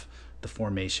have the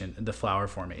flower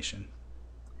formation?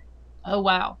 Oh,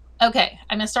 wow. Okay,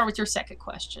 I'm going to start with your second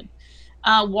question.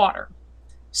 Water.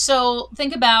 So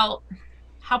think about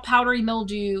how powdery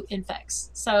mildew infects.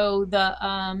 So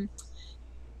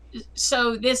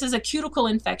this is a cuticle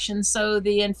infection. So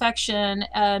the infection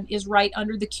is right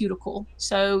under the cuticle.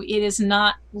 So it is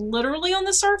not literally on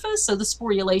the surface. So the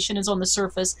sporulation is on the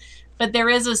surface, but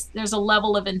there's a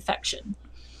level of infection.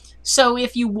 So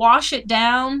if you wash it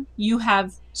down, you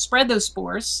have spread those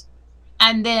spores,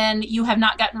 and then you have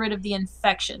not gotten rid of the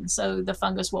infection. So the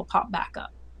fungus will pop back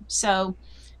up. So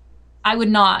I would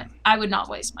not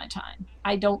waste my time.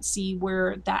 I don't see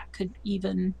where that could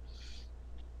even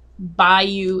buy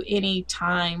you any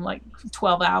time, like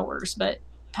 12 hours, but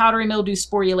powdery mildew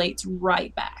sporulates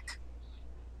right back.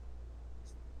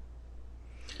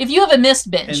 If you have a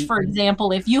mist bench, for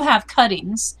example, if you have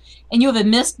cuttings and you have a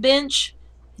mist bench,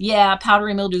 yeah,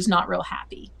 powdery mildew's not real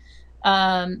happy.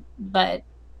 But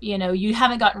you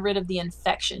haven't gotten rid of the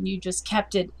infection. You just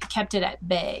kept it at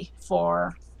bay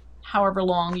for however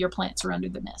long your plants are under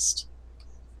the mist.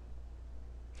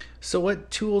 So what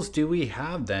tools do we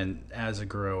have then as a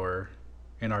grower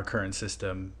in our current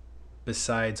system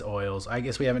besides oils? I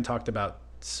guess we haven't talked about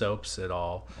soaps at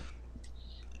all.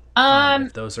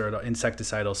 If those are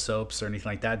insecticidal soaps or anything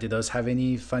like that, do those have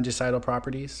any fungicidal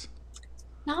properties?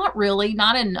 Not really,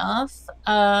 not enough.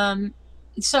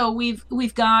 So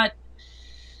we've got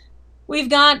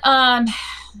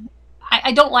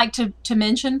I don't like to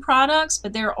mention products,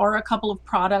 but there are a couple of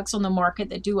products on the market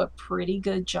that do a pretty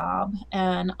good job.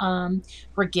 And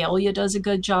Regalia does a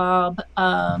good job.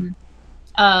 Um,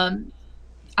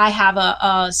 I have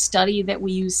a study that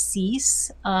we use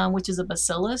cease, which is a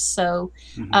bacillus. So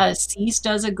cease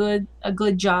does a good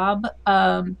job.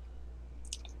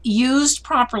 Used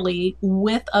properly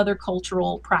with other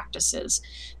cultural practices.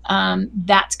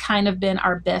 That's kind of been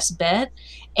our best bet.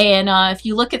 And if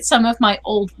you look at some of my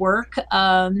old work,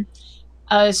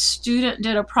 a student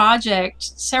did a project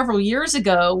several years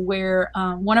ago where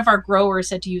one of our growers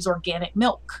had to use organic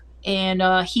milk. And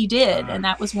he did, and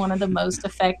that was one of the most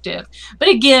effective. But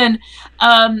again,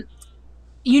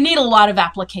 you need a lot of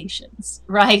applications,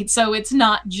 right? So it's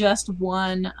not just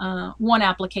one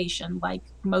application like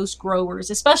most growers,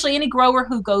 especially any grower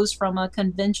who goes from a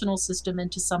conventional system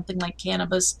into something like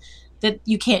cannabis, that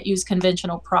you can't use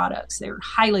conventional products. They're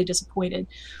highly disappointed.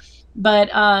 But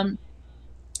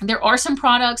there are some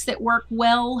products that work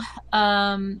well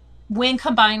when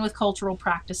combined with cultural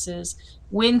practices,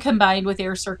 when combined with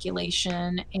air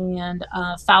circulation and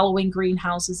fallowing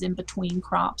greenhouses in between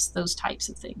crops, those types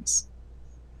of things.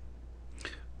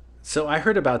 So I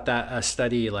heard about a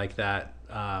study like that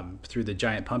through the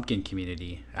Giant Pumpkin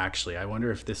community. Actually, I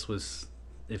wonder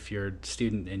if your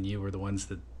student and you were the ones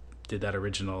that did that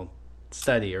original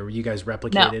study, or you guys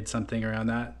replicated something around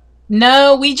that.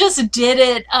 No, we just did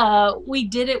it. We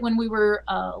did it when we were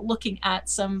looking at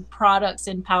some products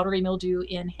in powdery mildew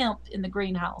in hemp in the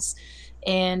greenhouse,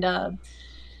 and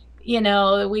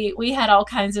we had all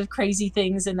kinds of crazy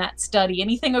things in that study.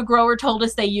 Anything a grower told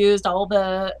us they used, all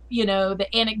the the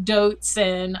anecdotes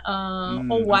and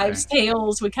old wives'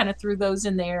 tales, we kind of threw those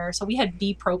in there. So we had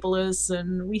bee propolis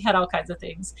and we had all kinds of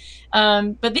things.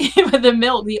 But the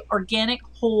milk, the organic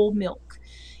whole milk,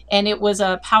 and it was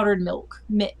a powdered milk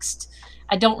mixed.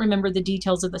 I don't remember the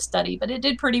details of the study, but it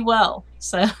did pretty well.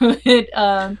 So it.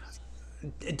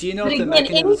 Do you know But if the again,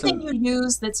 mechanism? anything you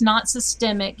use that's not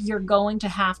systemic, you're going to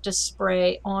have to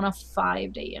spray on a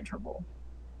 5-day interval.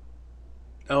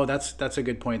 Oh, that's a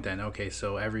good point then. Okay,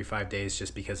 so every 5 days,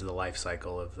 just because of the life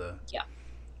cycle of Yeah.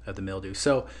 the mildew.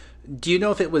 So, do you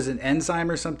know if it was an enzyme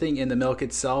or something in the milk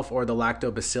itself, or the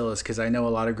lactobacillus? Because I know a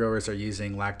lot of growers are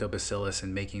using lactobacillus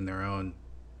and making their own,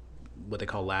 what they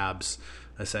call labs,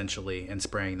 essentially, and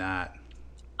spraying that.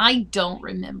 I don't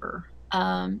remember.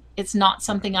 It's not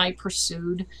something I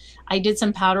pursued. I did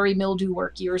some powdery mildew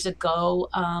work years ago.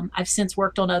 I've since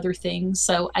worked on other things,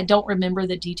 so I don't remember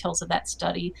the details of that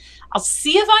study. I'll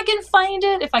see if I can find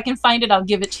it. If I can find it, I'll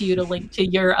give it to you to link to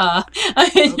your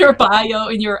in your bio,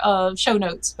 in your show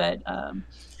notes. But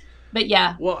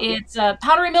yeah, Well, it's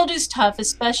powdery mildew's tough,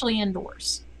 especially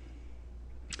indoors.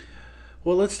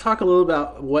 well, let's talk a little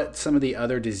about what some of the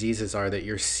other diseases are that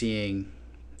you're seeing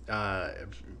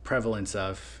prevalence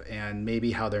of, and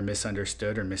maybe how they're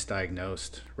misunderstood or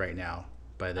misdiagnosed right now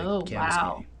by the Oh cannabis wow.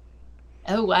 community.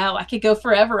 Oh, wow. I could go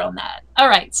forever on that. All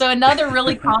right. So, another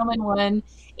really common one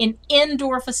in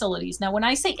indoor facilities. Now, when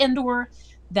I say indoor,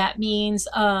 that means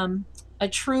a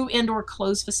true indoor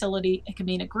closed facility. It can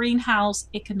mean a greenhouse,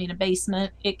 it can mean a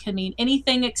basement, it can mean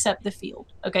anything except the field.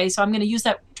 Okay. So, I'm going to use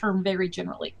that term very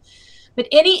generally. But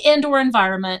any indoor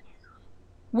environment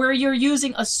where you're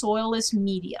using a soilless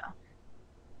media.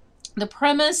 The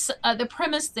premise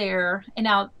there, and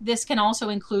now this can also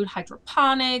include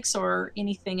hydroponics or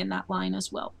anything in that line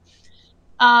as well.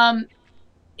 Um,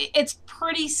 it's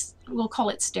pretty, we'll call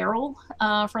it sterile,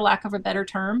 for lack of a better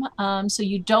term. So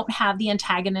you don't have the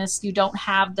antagonists, you don't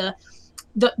have the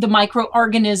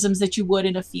microorganisms that you would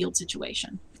in a field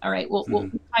situation. All right, we'll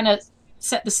kind of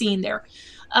set the scene there.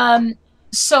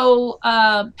 So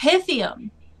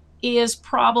Pythium is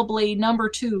probably number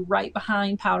 2 right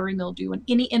behind powdery mildew in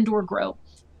any indoor grow,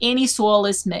 any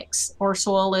soilless mix or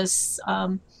soilless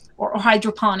or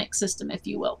hydroponic system, if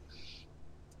you will.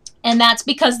 And that's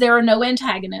because there are no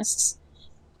antagonists.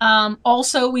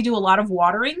 Also, we do a lot of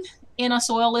watering in a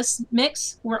soilless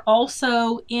mix. We're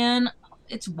also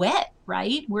it's wet,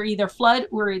 right? We're either flood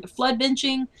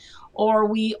benching, or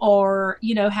we are,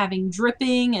 having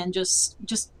dripping and just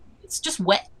it's just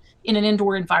wet in an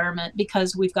indoor environment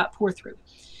because we've got pour through.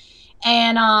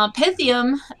 And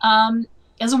Pythium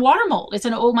is a water mold. It's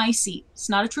an oomycete. It's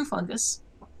not a true fungus.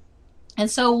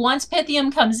 And so once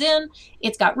Pythium comes in,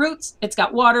 it's got roots, it's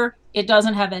got water, it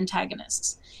doesn't have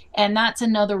antagonists. And that's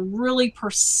another really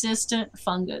persistent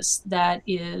fungus that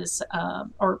is,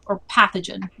 or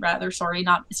pathogen rather, sorry,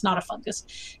 it's not a fungus.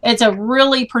 It's a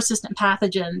really persistent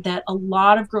pathogen that a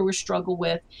lot of growers struggle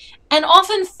with and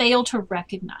often fail to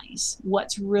recognize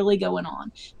what's really going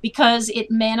on because it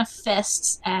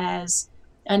manifests as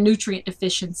a nutrient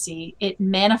deficiency. It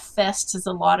manifests as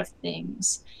a lot of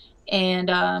things. And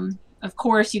of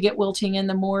course, you get wilting, and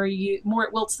the more it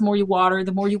wilts, the more you water.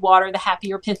 The more you water, the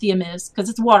happier Pythium is, because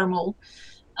it's water mold.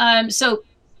 So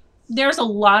there's a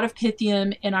lot of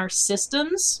Pythium in our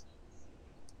systems.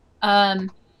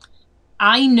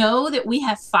 I know that we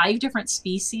have 5 different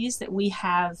species that we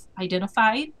have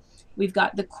identified. We've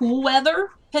got the cool weather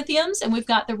Pythiums, and we've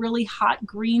got the really hot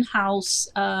greenhouse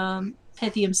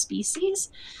Pythium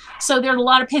species. So there are a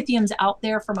lot of Pythiums out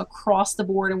there from across the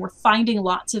board, and we're finding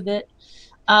lots of it.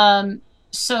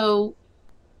 So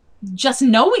just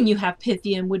knowing you have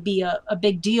Pythium would be a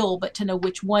big deal, but to know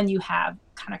which one you have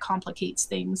kind of complicates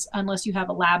things unless you have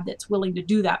a lab that's willing to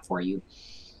do that for you.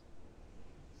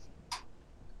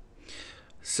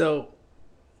 So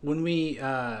when we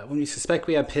suspect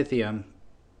we have Pythium,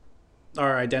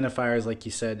 our identifiers, like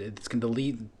you said, it's going to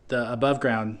lead the above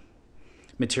ground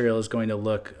material is going to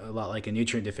look a lot like a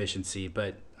nutrient deficiency.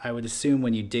 But I would assume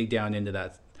when you dig down into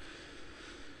that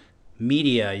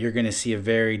media, you're going to see a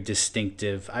very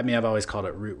distinctive, I mean, I've always called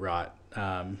it root rot,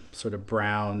 sort of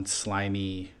brown,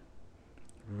 slimy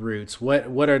roots.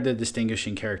 What are the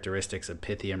distinguishing characteristics of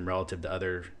Pythium relative to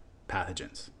other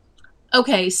pathogens?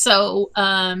 Okay, so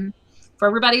for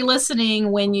everybody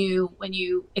listening, when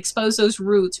you expose those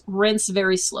roots, rinse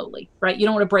very slowly, right? You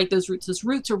don't want to break those roots. Those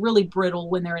roots are really brittle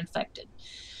when they're infected.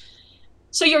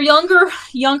 So your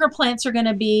younger plants are going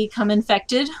to become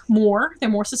infected more. They're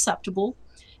more susceptible.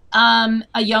 A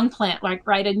young plant, like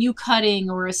a new cutting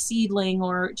or a seedling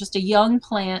or just a young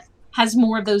plant, has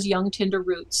more of those young tender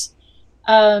roots.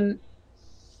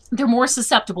 They're more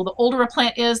susceptible. The older a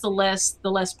plant is, the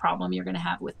less problem you're going to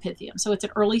have with Pythium. So it's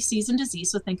an early season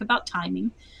disease, so think about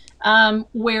timing.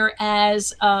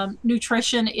 Whereas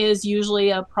nutrition is usually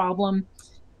a problem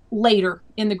later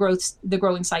in the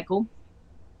growing cycle.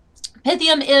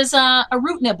 Pythium is a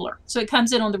root nibbler, so it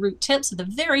comes in on the root tips, at the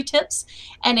very tips,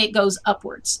 and it goes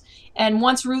upwards. And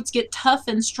once roots get tough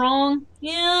and strong,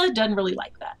 it doesn't really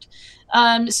like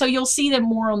that. So you'll see them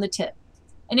more on the tip.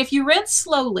 And if you rinse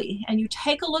slowly and you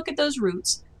take a look at those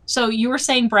roots, so you were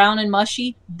saying brown and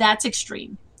mushy, that's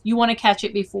extreme. You want to catch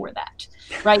it before that,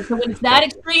 right? So when it's that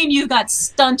extreme, you've got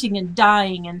stunting and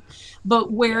dying.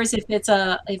 But whereas if it's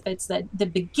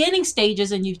the beginning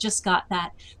stages and you've just got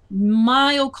that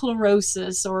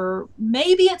myochlorosis, or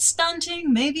maybe it's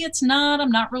stunting, maybe it's not,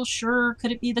 I'm not real sure.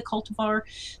 Could it be the cultivar?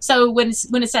 So when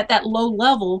it's at that low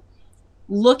level,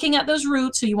 looking at those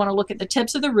roots, so you want to look at the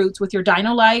tips of the roots with your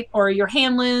Dino-Lite or your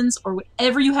Hamlins or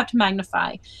whatever you have to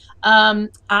magnify.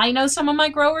 I know some of my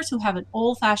growers who have an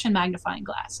old-fashioned magnifying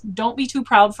glass. Don't be too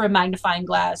proud for a magnifying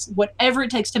glass, whatever it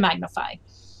takes to magnify.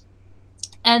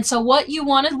 And so what you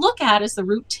want to look at is the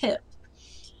root tip.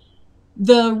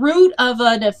 The root of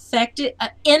an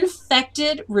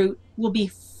infected root will be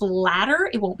flatter.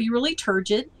 It won't be really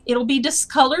turgid. It'll be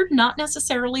discolored, not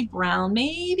necessarily brown,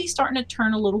 maybe starting to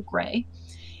turn a little gray.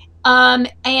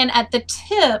 And at the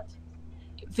tip,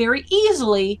 very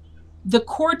easily, the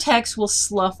cortex will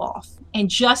slough off and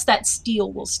just that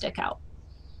steel will stick out.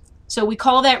 So we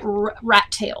call that rat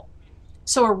tail.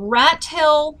 So a rat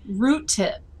tail root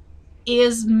tip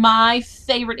is my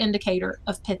favorite indicator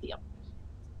of Pythium.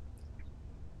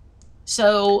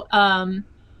 So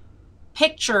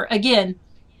picture, again,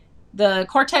 the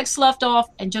cortex sloughed off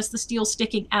and just the steel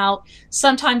sticking out.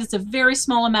 Sometimes it's a very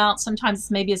small amount. Sometimes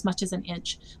it's maybe as much as an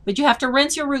inch. But you have to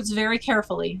rinse your roots very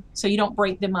carefully so you don't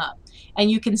break them up.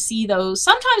 And you can see those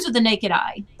sometimes with the naked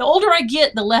eye. The older I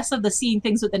get, the less of the seeing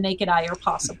things with the naked eye are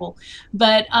possible.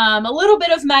 But a little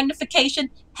bit of magnification.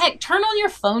 Heck, turn on your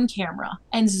phone camera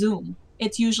and zoom.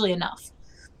 It's usually enough.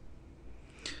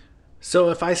 So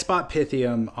if I spot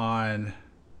Pythium on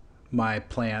my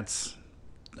plants,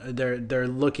 they're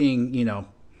looking,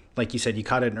 like you said, you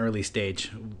caught it at an early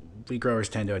stage. We growers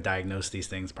tend to diagnose these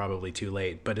things probably too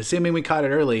late. But assuming we caught it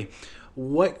early,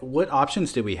 what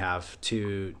options do we have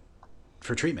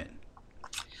for treatment?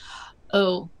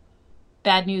 Oh,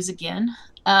 bad news again.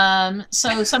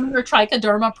 So some of your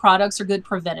trichoderma products are good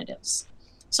preventatives.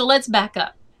 So let's back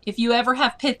up. If you ever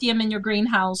have Pythium in your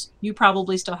greenhouse, you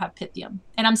probably still have Pythium.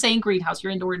 And I'm saying greenhouse,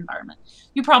 your indoor environment.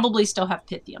 You probably still have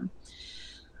Pythium.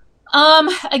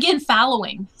 Again,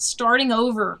 fallowing, starting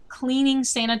over, cleaning,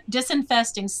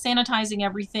 disinfesting, sanitizing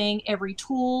everything, every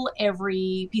tool,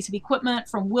 every piece of equipment,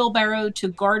 from wheelbarrow to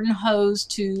garden hose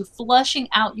to flushing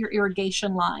out your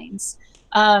irrigation lines,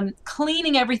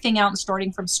 cleaning everything out and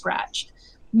starting from scratch.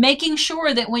 Making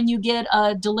sure that when you get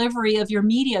a delivery of your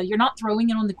media, you're not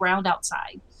throwing it on the ground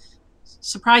outside.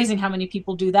 Surprising how many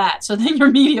people do that. So then your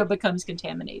media becomes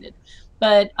contaminated.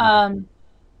 But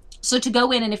So to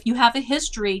go in, and if you have a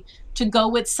history, to go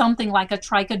with something like a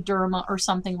trichoderma or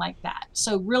something like that.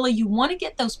 So really you want to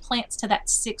get those plants to that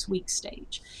 6-week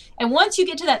stage. And once you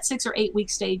get to that 6 or 8 week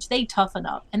stage, they toughen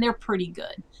up and they're pretty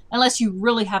good, unless you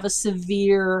really have a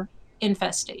severe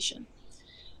infestation.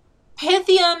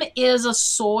 Pythium is a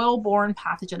soil-borne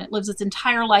pathogen. It lives its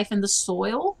entire life in the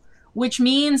soil, which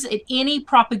means that any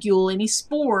propagule, any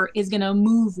spore, is going to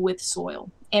move with soil.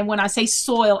 And when I say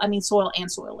soil, I mean soil and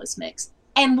soilless mix,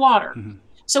 and water. Mm-hmm.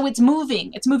 So it's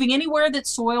moving. It's moving anywhere that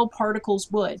soil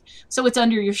particles would. So it's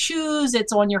under your shoes.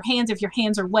 It's on your hands if your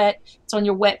hands are wet. It's on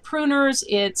your wet pruners.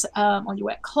 It's on your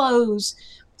wet clothes.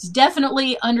 It's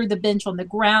definitely under the bench on the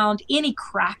ground. Any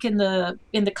crack in the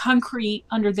concrete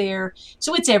under there.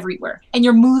 So it's everywhere, and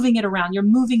you're moving it around. You're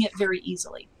moving it very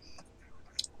easily.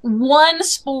 One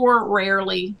spore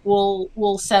rarely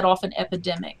will set off an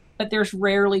epidemic, but there's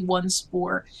rarely one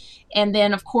spore. And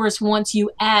then, of course, once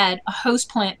you add a host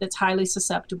plant that's highly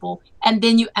susceptible, and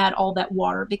then you add all that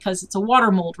water, because it's a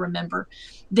water mold, remember,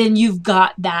 then you've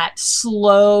got that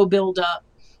slow buildup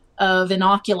of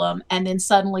inoculum, and then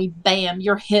suddenly, bam,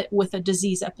 you're hit with a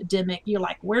disease epidemic. You're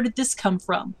like, where did this come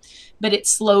from? But it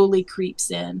slowly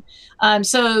creeps in.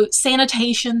 So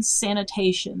sanitation.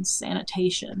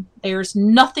 There's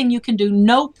nothing you can do.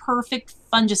 No perfect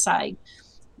fungicide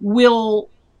will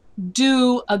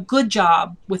do a good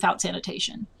job without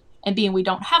sanitation. And being we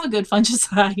don't have a good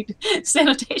fungicide,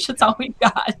 sanitation's all we've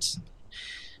got.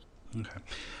 Okay.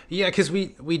 Yeah, because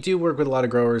we do work with a lot of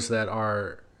growers that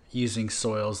are using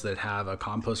soils that have a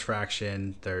compost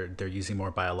fraction. They're using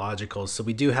more biologicals. So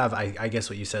we do have, I guess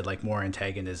what you said, like more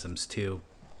antagonisms to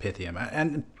Pythium.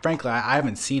 And frankly, I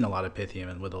haven't seen a lot of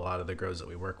Pythium with a lot of the grows that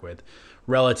we work with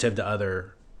relative to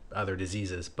other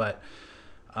diseases. But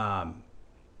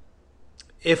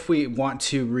if we want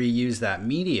to reuse that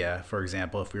media, for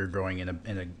example, if we were growing in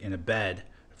a bed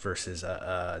versus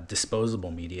a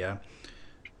disposable media,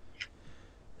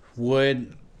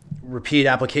 would repeat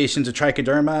applications of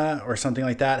trichoderma or something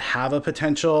like that have the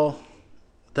potential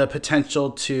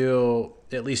to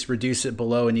at least reduce it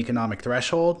below an economic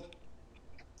threshold?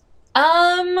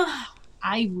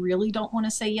 I really don't want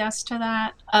to say yes to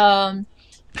that.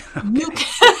 Okay.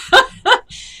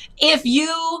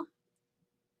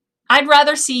 I'd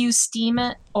rather see you steam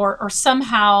it or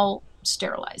somehow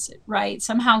sterilize it, right?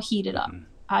 Somehow heat it up. Mm-hmm.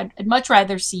 I'd much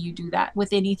rather see you do that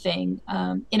with anything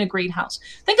in a greenhouse.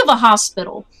 Think of a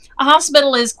hospital. A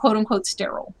hospital is quote unquote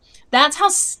sterile. That's how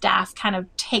staph kind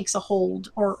of takes a hold,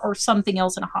 or something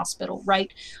else in a hospital,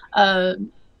 right?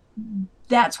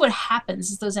 That's what happens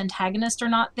is those antagonists are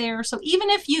not there. So even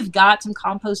if you've got some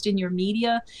compost in your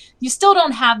media, you still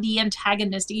don't have the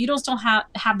antagonistic. You don't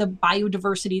have the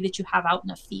biodiversity that you have out in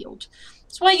a field.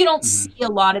 That's why you don't see a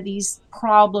lot of these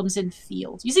problems in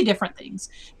fields. You see different things,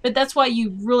 but that's why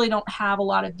you really don't have a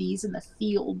lot of these in the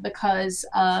field, because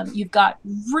you've got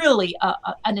really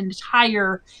an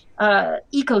entire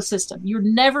ecosystem. You're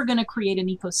never going to create an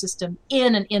ecosystem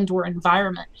in an indoor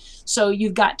environment. So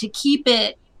you've got to keep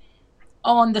it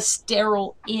on the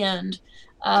sterile end.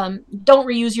 Don't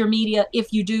reuse your media.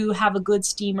 If you do, have a good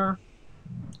steamer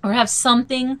or have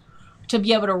something to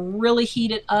be able to really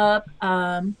heat it up.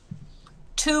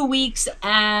 2 weeks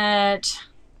at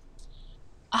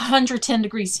 110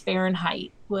 degrees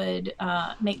Fahrenheit would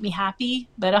make me happy,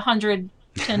 but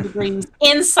 110 degrees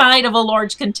inside of a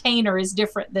large container is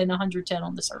different than 110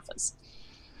 on the surface.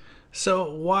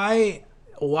 So why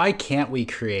can't we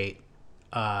create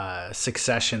a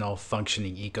successional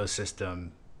functioning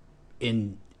ecosystem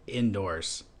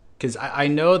indoors? Because I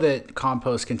know that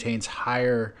compost contains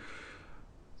higher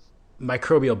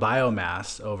microbial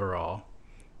biomass overall.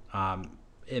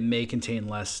 It may contain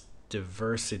less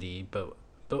diversity, but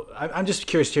I'm just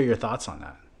curious to hear your thoughts on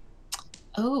that.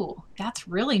 Oh, that's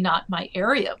really not my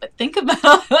area. But think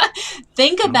about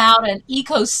an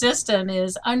ecosystem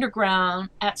is underground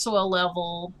at soil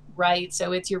level, right?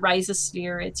 So it's your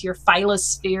rhizosphere, it's your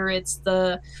phylosphere, it's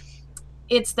the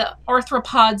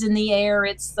arthropods in the air,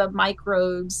 it's the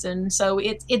microbes, and so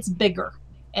it's bigger,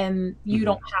 and you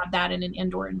don't have that in an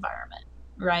indoor environment,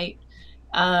 right?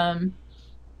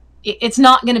 It's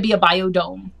not going to be a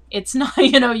biodome. It's not,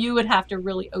 you would have to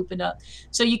really open up.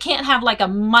 So you can't have like a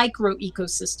micro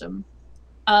ecosystem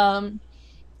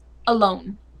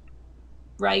alone,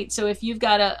 right? So if you've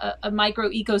got a micro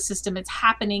ecosystem, it's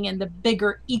happening in the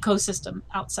bigger ecosystem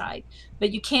outside,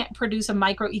 but you can't produce a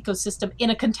micro ecosystem in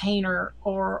a container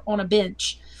or on a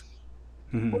bench.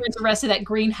 Whereas the rest of that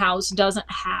greenhouse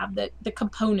doesn't have the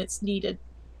components needed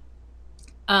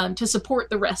to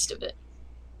support the rest of it.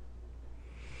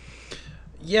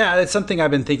 Yeah, it's something I've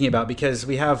been thinking about, because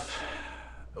we have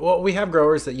well, we have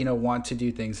growers that, want to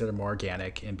do things that are more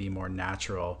organic and be more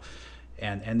natural.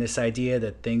 And this idea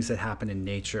that things that happen in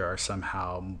nature are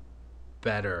somehow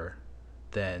better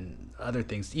than other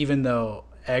things, even though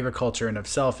agriculture in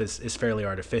itself is fairly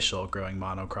artificial, growing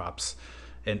monocrops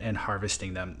and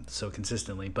harvesting them so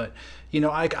consistently. But,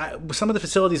 some of the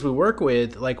facilities we work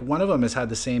with, like one of them has had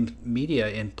the same media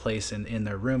in place in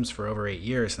their rooms for over 8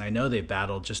 years. And I know they've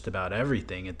battled just about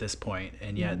everything at this point,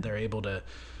 and yet they're able to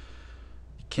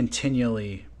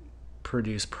continually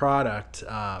produce product.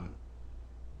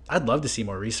 I'd love to see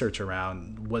more research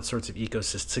around what sorts of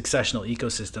successional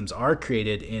ecosystems are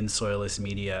created in soilless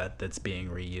media that's being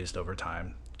reused over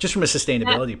time, just from a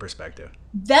sustainability perspective.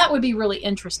 That would be really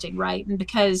interesting, right? And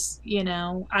because,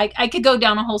 I could go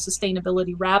down a whole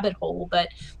sustainability rabbit hole, but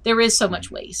there is so much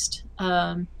waste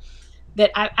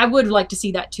that I would like to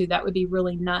see that too. That would be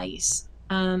really nice.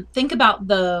 Think about,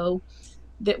 though,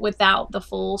 that without the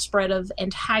full spread of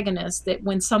antagonists, that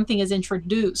when something is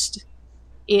introduced,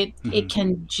 it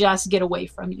can just get away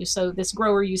from you. So this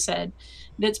grower you said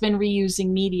that's been reusing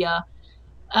media,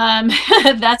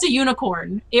 that's a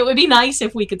unicorn. It would be nice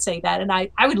if we could say that, and I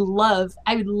would love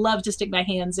to stick my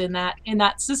hands in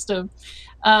that system.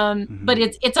 But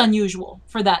it's unusual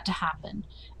for that to happen,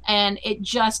 and it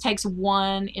just takes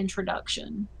one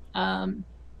introduction of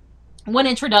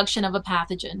a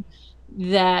pathogen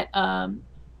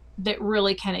that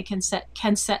really kind of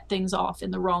can set things off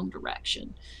in the wrong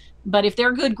direction. But if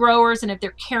they're good growers, and if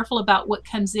they're careful about what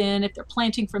comes in, if they're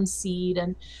planting from seed,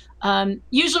 and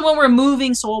usually when we're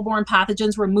moving soil-borne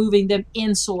pathogens, we're moving them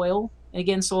in soil.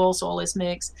 Again, soil is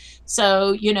mixed.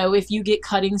 So, if you get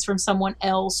cuttings from someone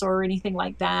else or anything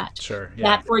like that, sure, yeah,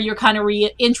 that's where you're kind of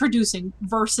reintroducing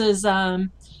versus, I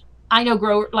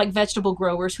know vegetable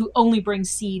growers who only bring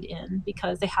seed in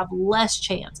because they have less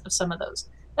chance of some of those.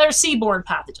 They're seed-borne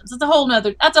pathogens. That's a whole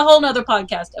nother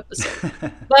podcast episode.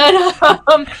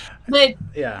 but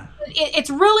yeah, it's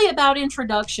really about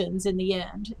introductions in the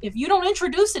end. If you don't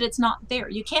introduce it, it's not there.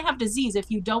 You can't have disease if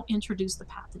you don't introduce the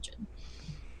pathogen.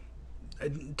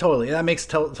 Totally. That makes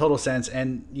total sense.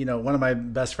 And, one of my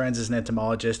best friends is an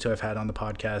entomologist who I've had on the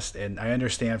podcast. And I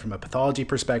understand from a pathology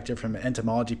perspective, from an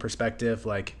entomology perspective,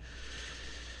 like,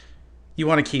 you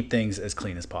want to keep things as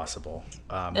clean as possible.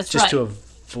 That's just right. to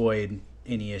avoid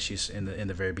any issues in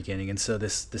the very beginning. And so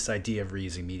this idea of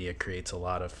reusing media creates a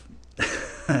lot of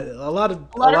a lot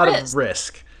of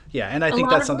risk. Yeah, and I think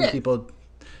that's something people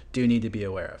do need to be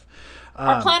aware of.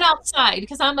 Or plant outside,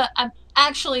 because I'm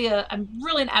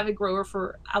really an avid grower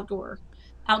for outdoor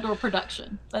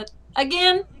production. But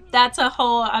again, that's a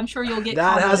whole, I'm sure you'll get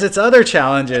that has its other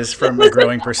challenges from a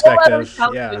growing perspective.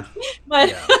 Yeah. But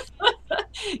yeah.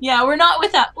 Yeah, we're not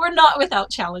without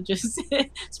challenges,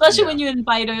 especially when you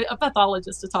invite a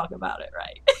pathologist to talk about it,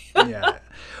 right? Yeah.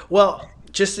 Well,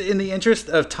 just in the interest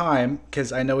of time,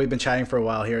 because I know we've been chatting for a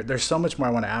while here, there's so much more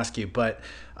I want to ask you, but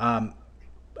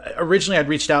originally I'd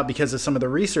reached out because of some of the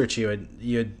research you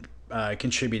had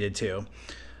contributed to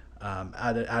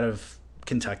out of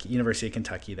Kentucky, University of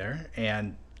Kentucky there.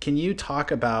 And can you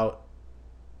talk about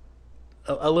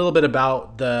a little bit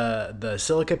about the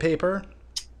silica paper?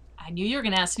 I knew you were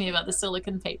going to ask me about the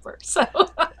silicon paper. So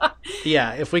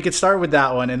yeah, if we could start with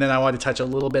that one, and then I want to touch a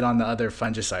little bit on the other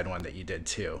fungicide one that you did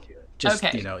too. Just,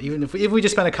 okay. Even if we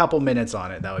just spend a couple minutes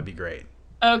on it, that would be great.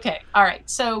 Okay. All right.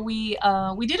 So we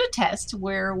did a test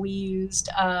where we used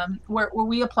where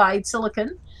we applied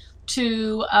silicon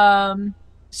to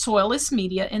soilless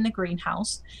media in the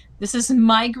greenhouse. This is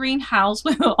my greenhouse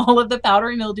with all of the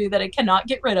powdery mildew that I cannot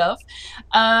get rid of.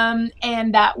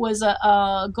 And that was a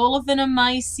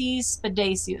Golovinomyces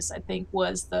spadacus, I think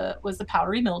was the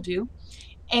powdery mildew.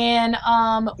 And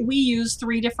we used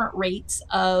 3 different rates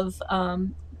of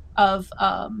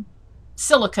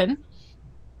silicon.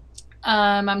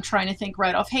 I'm trying to think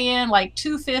right offhand, like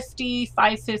 250,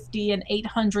 550, and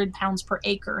 800 pounds per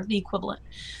acre, the equivalent.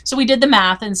 So we did the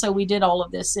math, and so we did all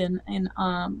of this in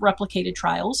replicated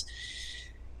trials.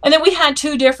 And then we had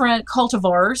 2 different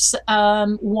cultivars.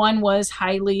 One was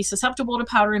highly susceptible to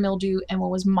powdery mildew, and one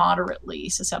was moderately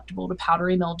susceptible to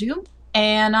powdery mildew.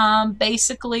 And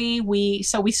basically, we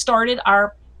started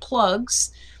our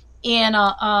plugs in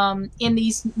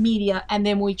these media, and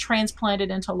then we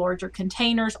transplanted into larger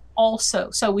containers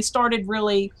also. So we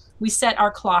set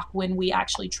our clock when we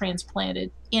actually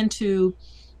transplanted into,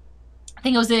 I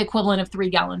think it was the equivalent of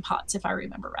 3-gallon pots, if I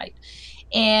remember right.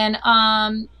 And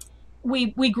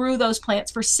we grew those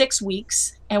plants for 6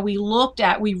 weeks, and we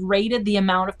rated the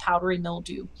amount of powdery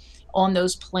mildew on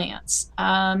those plants.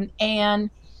 And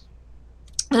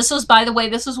this was, by the way,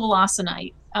 this was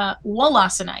wollastonite.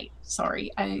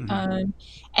 Sorry.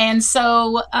 And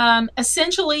so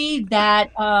essentially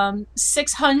that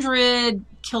 600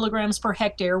 kilograms per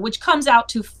hectare, which comes out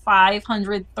to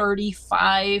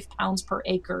 535 pounds per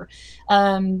acre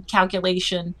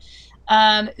calculation,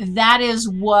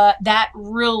 that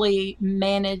really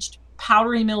managed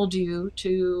powdery mildew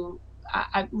to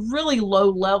really low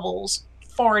levels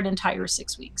for an entire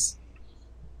 6 weeks.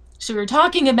 So we're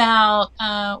talking about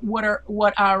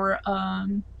what our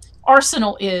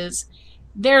arsenal is.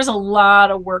 There's a lot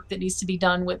of work that needs to be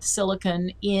done with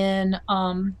silicon in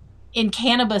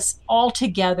cannabis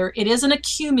altogether. It is an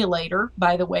accumulator,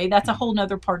 by the way. That's a whole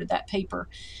nother part of that paper.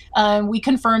 We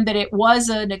confirmed that it was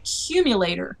an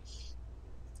accumulator,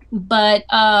 but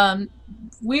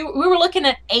we were looking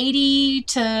at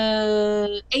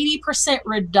 80%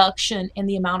 reduction in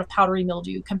the amount of powdery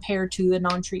mildew compared to the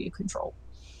non-treated control.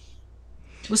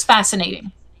 It was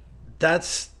fascinating.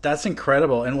 That's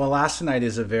incredible. And Wolastanite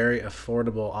is a very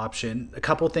affordable option. A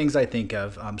couple things I think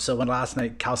of. So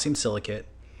Wolastanite, calcium silicate,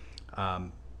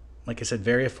 like I said,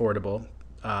 very affordable.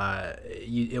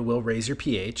 It will raise your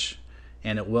pH,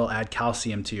 and it will add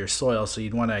calcium to your soil. So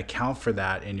you'd want to account for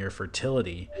that in your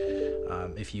fertility.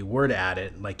 If you were to add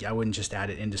it, like I wouldn't just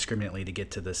add it indiscriminately to get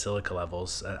to the silica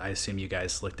levels. I assume you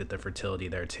guys looked at the fertility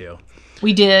there too.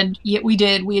 We did. Yeah, we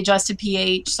did. We adjusted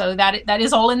pH. So that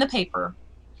is all in the paper.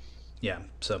 Yeah.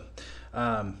 So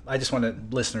I just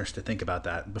wanted listeners to think about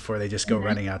that before they just go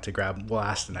running out to grab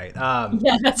Wolastanite.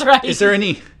 Yeah, that's right. Is there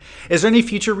any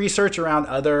future research around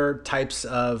other types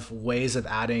of ways of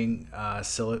adding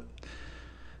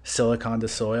silicon to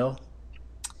soil?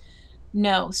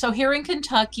 No. So here in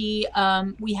Kentucky,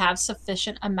 we have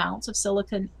sufficient amounts of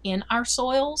silicon in our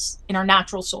soils, in our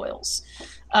natural soils.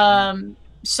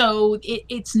 So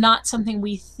it's not something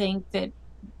we think that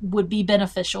would be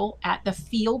beneficial at the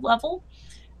field level.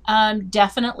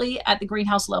 Definitely at the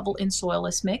greenhouse level in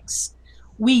soilless mix.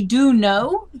 We do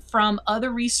know from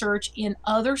other research in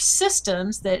other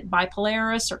systems that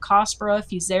Bipolaris, Cercospora,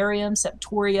 Fusarium,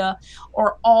 Septoria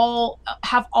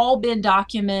have all been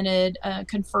documented,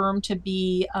 confirmed to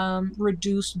be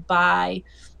reduced by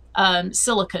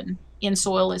silicon in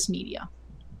soilless media.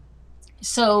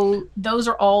 So those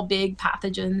are all big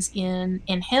pathogens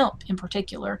in hemp in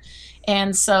particular.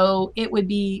 And so it would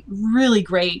be really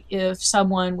great if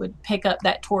someone would pick up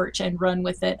that torch and run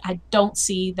with it. I don't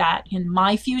see that in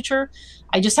my future.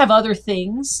 I just have other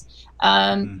things.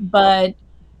 But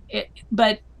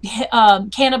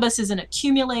cannabis is an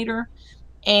accumulator,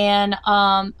 and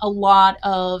a lot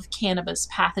of cannabis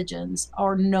pathogens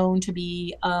are known to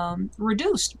be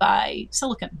reduced by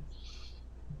silicon.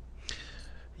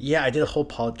 Yeah, I did a whole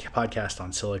podcast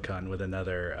on silicon with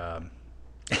another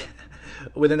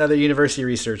with another university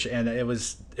research, and it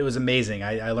was amazing.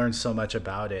 I learned so much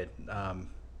about it.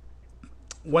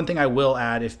 One thing I will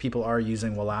add, if people are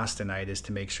using Wolastanite, is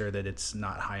to make sure that it's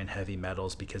not high in heavy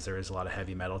metals, because there is a lot of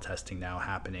heavy metal testing now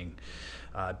happening.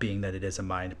 Being that it is a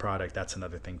mined product, that's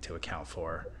another thing to account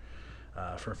for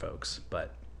folks.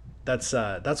 But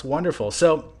that's wonderful.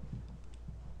 So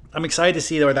I'm excited to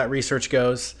see where that research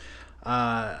goes.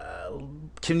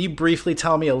 Can you briefly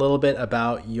tell me a little bit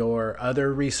about your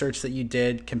other research that you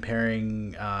did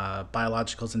comparing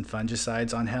biologicals and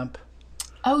fungicides on hemp?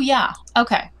 Oh, yeah.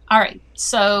 Okay. All right.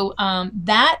 So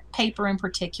that paper in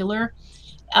particular,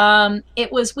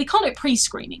 we called it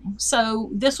pre-screening. So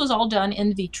this was all done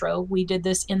in vitro. We did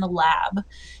this in the lab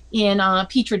in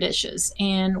Petri dishes,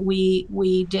 and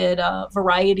we did a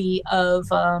variety of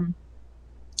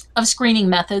screening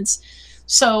methods.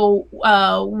 So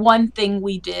one thing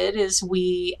we did is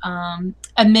we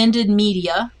amended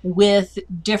media with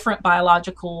different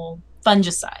biological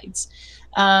fungicides.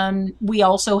 We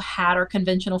also had our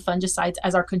conventional fungicides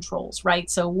as our controls, right?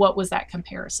 So what was that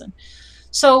comparison?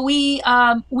 So we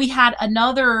had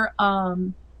another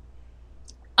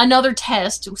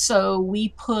test. So we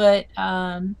put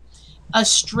a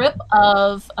strip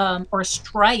of or a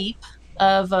stripe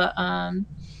of a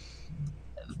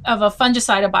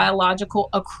fungicide, a biological,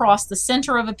 across the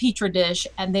center of a Petri dish,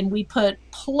 and then we put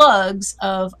plugs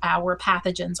of our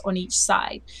pathogens on each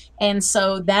side. And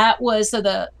so that was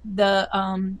the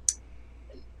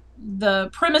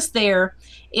premise there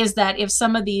is that if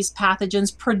some of these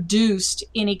pathogens produced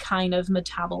any kind of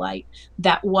metabolite,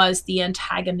 that was the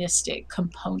antagonistic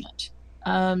component.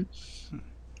 So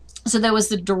there was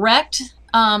the direct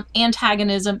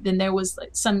antagonism, then there was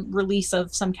some release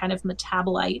of some kind of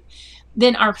metabolite.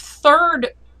 Then our third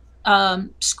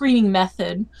screening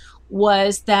method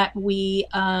was that we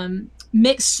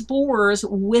mixed spores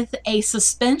with a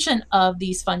suspension of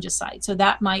these fungicides. So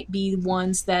that might be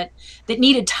ones that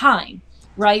needed time,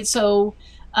 right? So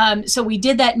So we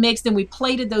did that mix, then we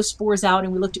plated those spores out,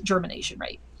 and we looked at germination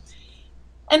rate.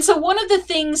 And so one of the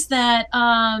things that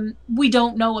we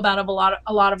don't know about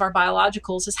a lot of our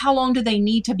biologicals is how long do they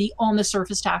need to be on the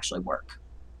surface to actually work.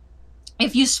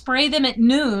 If you spray them at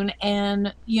noon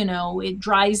and, it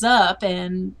dries up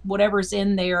and whatever's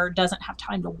in there doesn't have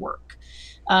time to work,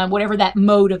 whatever that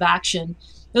mode of action,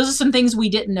 those are some things we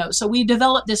didn't know. So we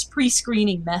developed this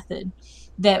pre-screening method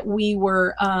that we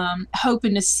were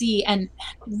hoping to see. And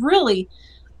really,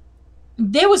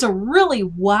 there was a really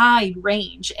wide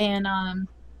range. And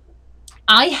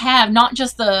I have not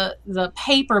just the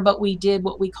paper, but we did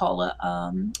what we call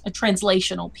a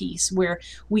translational piece where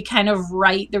we kind of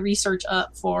write the research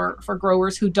up for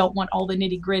growers who don't want all the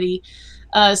nitty gritty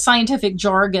scientific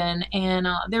jargon. And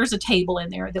there's a table in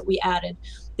there that we added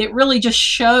that really just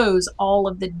shows all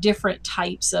of the different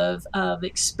types of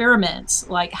experiments,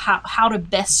 like how to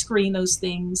best screen those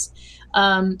things,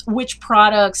 which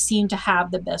products seem to have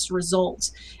the best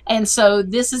results. And so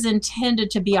this is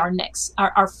intended to be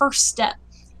our first step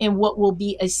in what will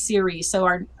be a series. So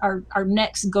our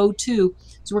next go-to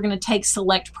is we're going to take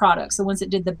select products, the ones that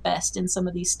did the best in some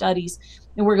of these studies,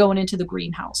 and we're going into the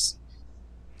greenhouse.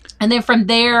 And then from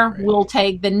there, we'll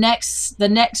take the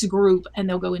next group, and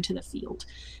they'll go into the field.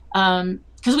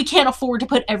 Because we can't afford to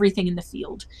put everything in the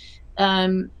field.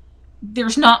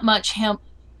 There's not much hemp,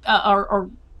 or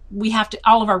we have to,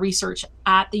 all of our research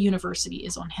at the university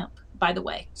is on hemp, by the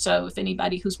way. So if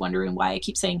anybody who's wondering why I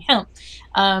keep saying hemp,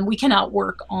 we cannot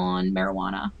work on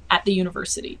marijuana at the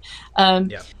university.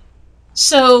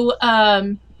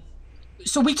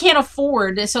 So we can't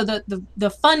afford, so the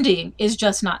funding is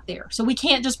just not there. So we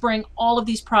can't just bring all of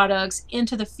these products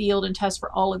into the field and test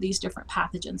for all of these different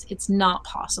pathogens. It's not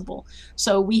possible.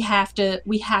 So we have to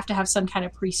have some kind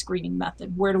of pre-screening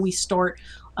method. Where do we start?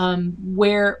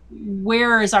 Where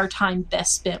is our time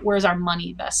best spent? Where is our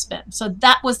money best spent? So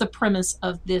that was the premise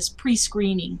of this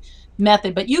pre-screening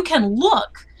method. But you can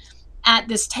look at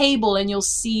this table and you'll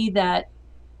see that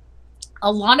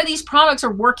a lot of these products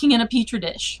are working in a petri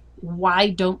dish. Why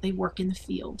don't they work in the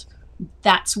field?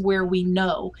 That's where we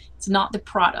know it's not the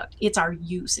product, it's our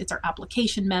use, it's our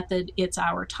application method, it's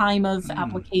our time of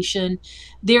application.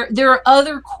 There are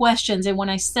other questions, and when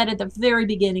I said at the very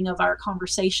beginning of our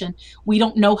conversation, we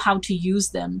don't know how to use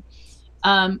them.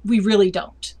 We really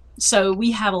don't. So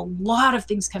we have a lot of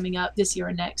things coming up this year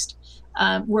and next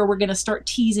where we're going to start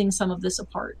teasing some of this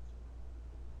apart.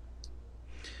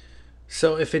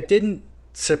 So if it didn't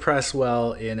suppress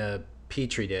well in a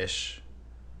petri dish,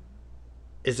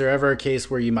 is there ever a case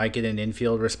where you might get an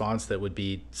infield response that would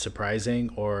be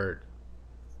surprising, or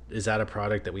is that a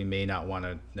product that we may not want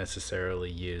to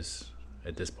necessarily use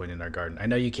at this point in our garden? I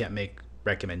know you can't make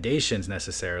recommendations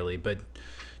necessarily, but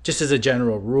just as a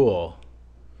general rule,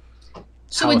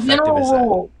 so a general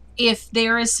rule, if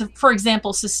there is, for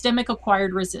example, systemic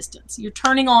acquired resistance, you're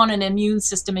turning on an immune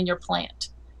system in your plant,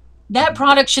 that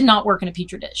product should not work in a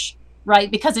petri dish.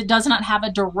 Right, because it does not have a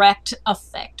direct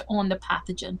effect on the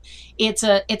pathogen. It's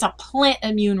a plant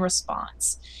immune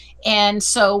response, and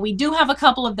so we do have a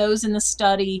couple of those in the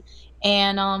study,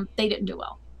 and they didn't do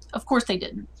well. Of course, they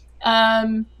didn't.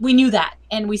 We knew that,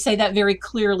 and we say that very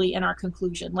clearly in our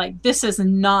conclusion. Like, this is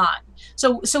not.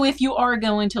 So if you are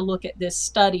going to look at this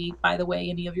study, by the way,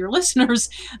 any of your listeners,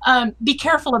 be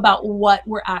careful about what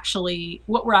we're actually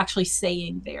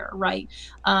saying there, right?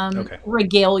 Okay.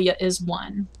 Regalia is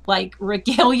one. Like,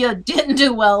 Regalia didn't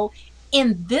do well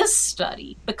in this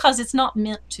study because it's not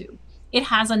meant to. It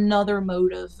has another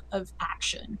mode of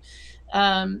action.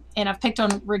 And I've picked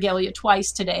on Regalia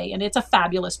twice today, and it's a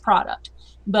fabulous product.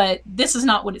 But this is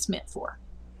not what it's meant for.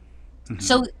 Mm-hmm.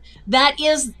 So that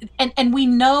is, and we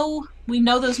know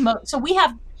those modes. So we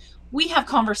have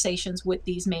conversations with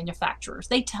these manufacturers.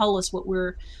 They tell us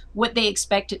what they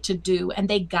expect it to do, and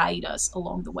they guide us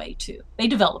along the way too. They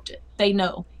developed it. They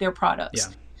know their products.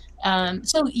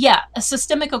 Yeah. A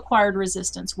systemic acquired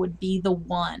resistance would be the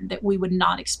one that we would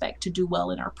not expect to do well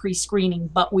in our pre-screening,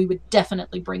 but we would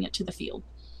definitely bring it to the field.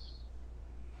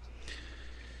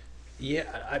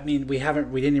 Yeah, I mean, we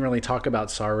didn't really talk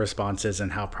about SAR responses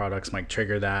and how products might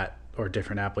trigger that, or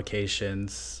different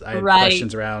applications. I had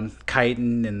questions around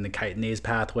chitin and the chitinase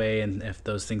pathway and if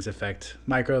those things affect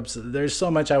microbes. There's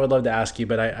so much I would love to ask you,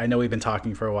 but I know we've been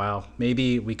talking for a while.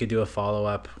 Maybe we could do a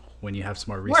follow-up when you have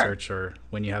some more research or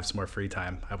when you have some more free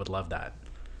time. I would love that.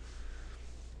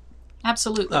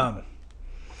 Absolutely.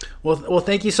 Well,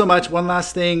 thank you so much. One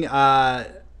last thing.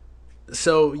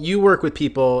 So you work with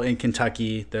people in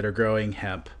Kentucky that are growing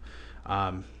hemp.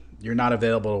 You're not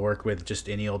available to work with just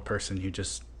any old person who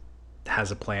just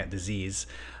has a plant disease.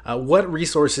 What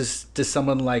resources does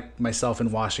someone like myself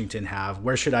in Washington have?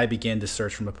 Where should I begin to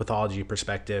search from a pathology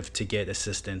perspective to get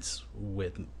assistance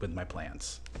with my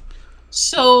plants?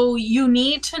 So you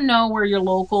need to know where your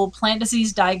local plant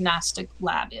disease diagnostic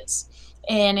lab is.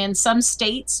 And in some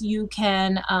states, you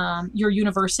can, your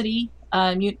university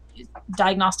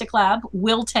diagnostic lab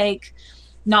will take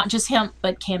not just hemp,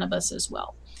 but cannabis as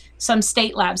well. Some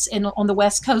state labs, on the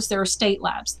West Coast, there are state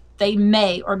labs. They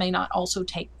may or may not also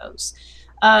take those.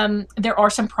 There are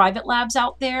some private labs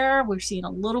out there. We're seeing a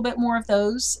little bit more of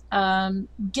those.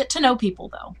 Get to know people,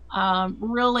 though.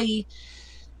 Really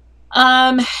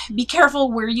be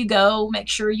careful where you go. Make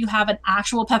sure you have an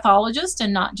actual pathologist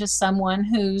and not just someone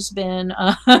who's been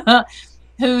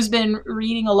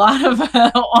reading a lot of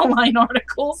online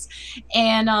articles,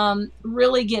 and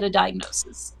really get a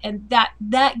diagnosis. And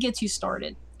that gets you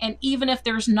started. And even if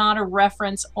there's not a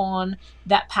reference on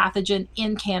that pathogen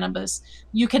in cannabis,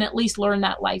 you can at least learn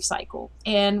that life cycle.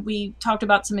 And we talked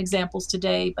about some examples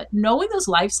today, but knowing those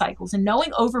life cycles and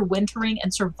knowing overwintering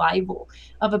and survival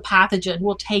of a pathogen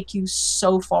will take you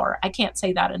so far. I can't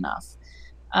say that enough.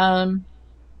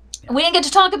 We didn't get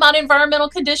to talk about environmental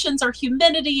conditions or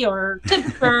humidity or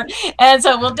temperature, and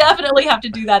so we'll definitely have to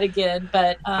do that again.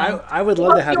 But I would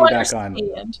love to have you back on.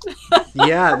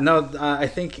 Yeah, no, I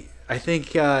think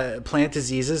plant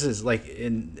diseases is like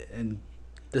and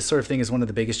this sort of thing is one of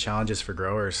the biggest challenges for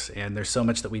growers, and there's so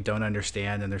much that we don't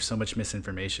understand, and there's so much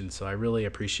misinformation. So I really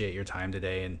appreciate your time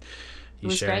today and you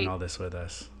sharing all this with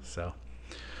us. So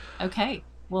okay,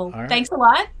 well, thanks a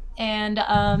lot, and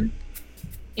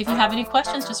if you have any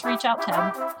questions, just reach out to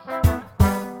him.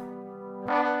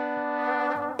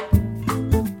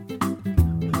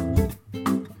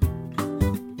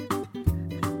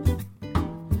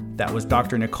 That was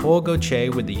Dr. Nicole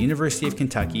Gauthier with the University of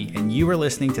Kentucky, and you were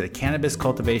listening to the Cannabis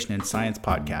Cultivation and Science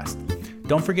Podcast.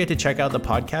 Don't forget to check out the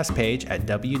podcast page at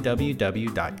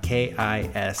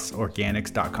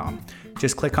www.kisorganics.com.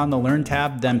 Just click on the Learn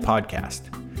tab, then Podcast.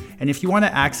 And if you want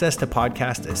to access the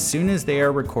podcast as soon as they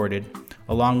are recorded,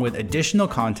 along with additional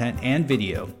content and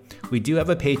video, we do have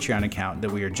a Patreon account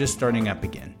that we are just starting up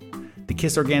again. The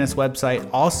KISS Organics website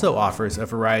also offers a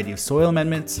variety of soil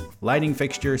amendments, lighting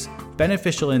fixtures,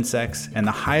 beneficial insects, and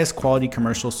the highest quality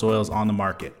commercial soils on the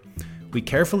market. We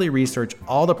carefully research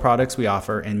all the products we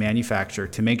offer and manufacture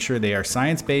to make sure they are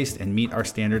science-based and meet our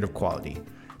standard of quality.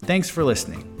 Thanks for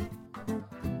listening.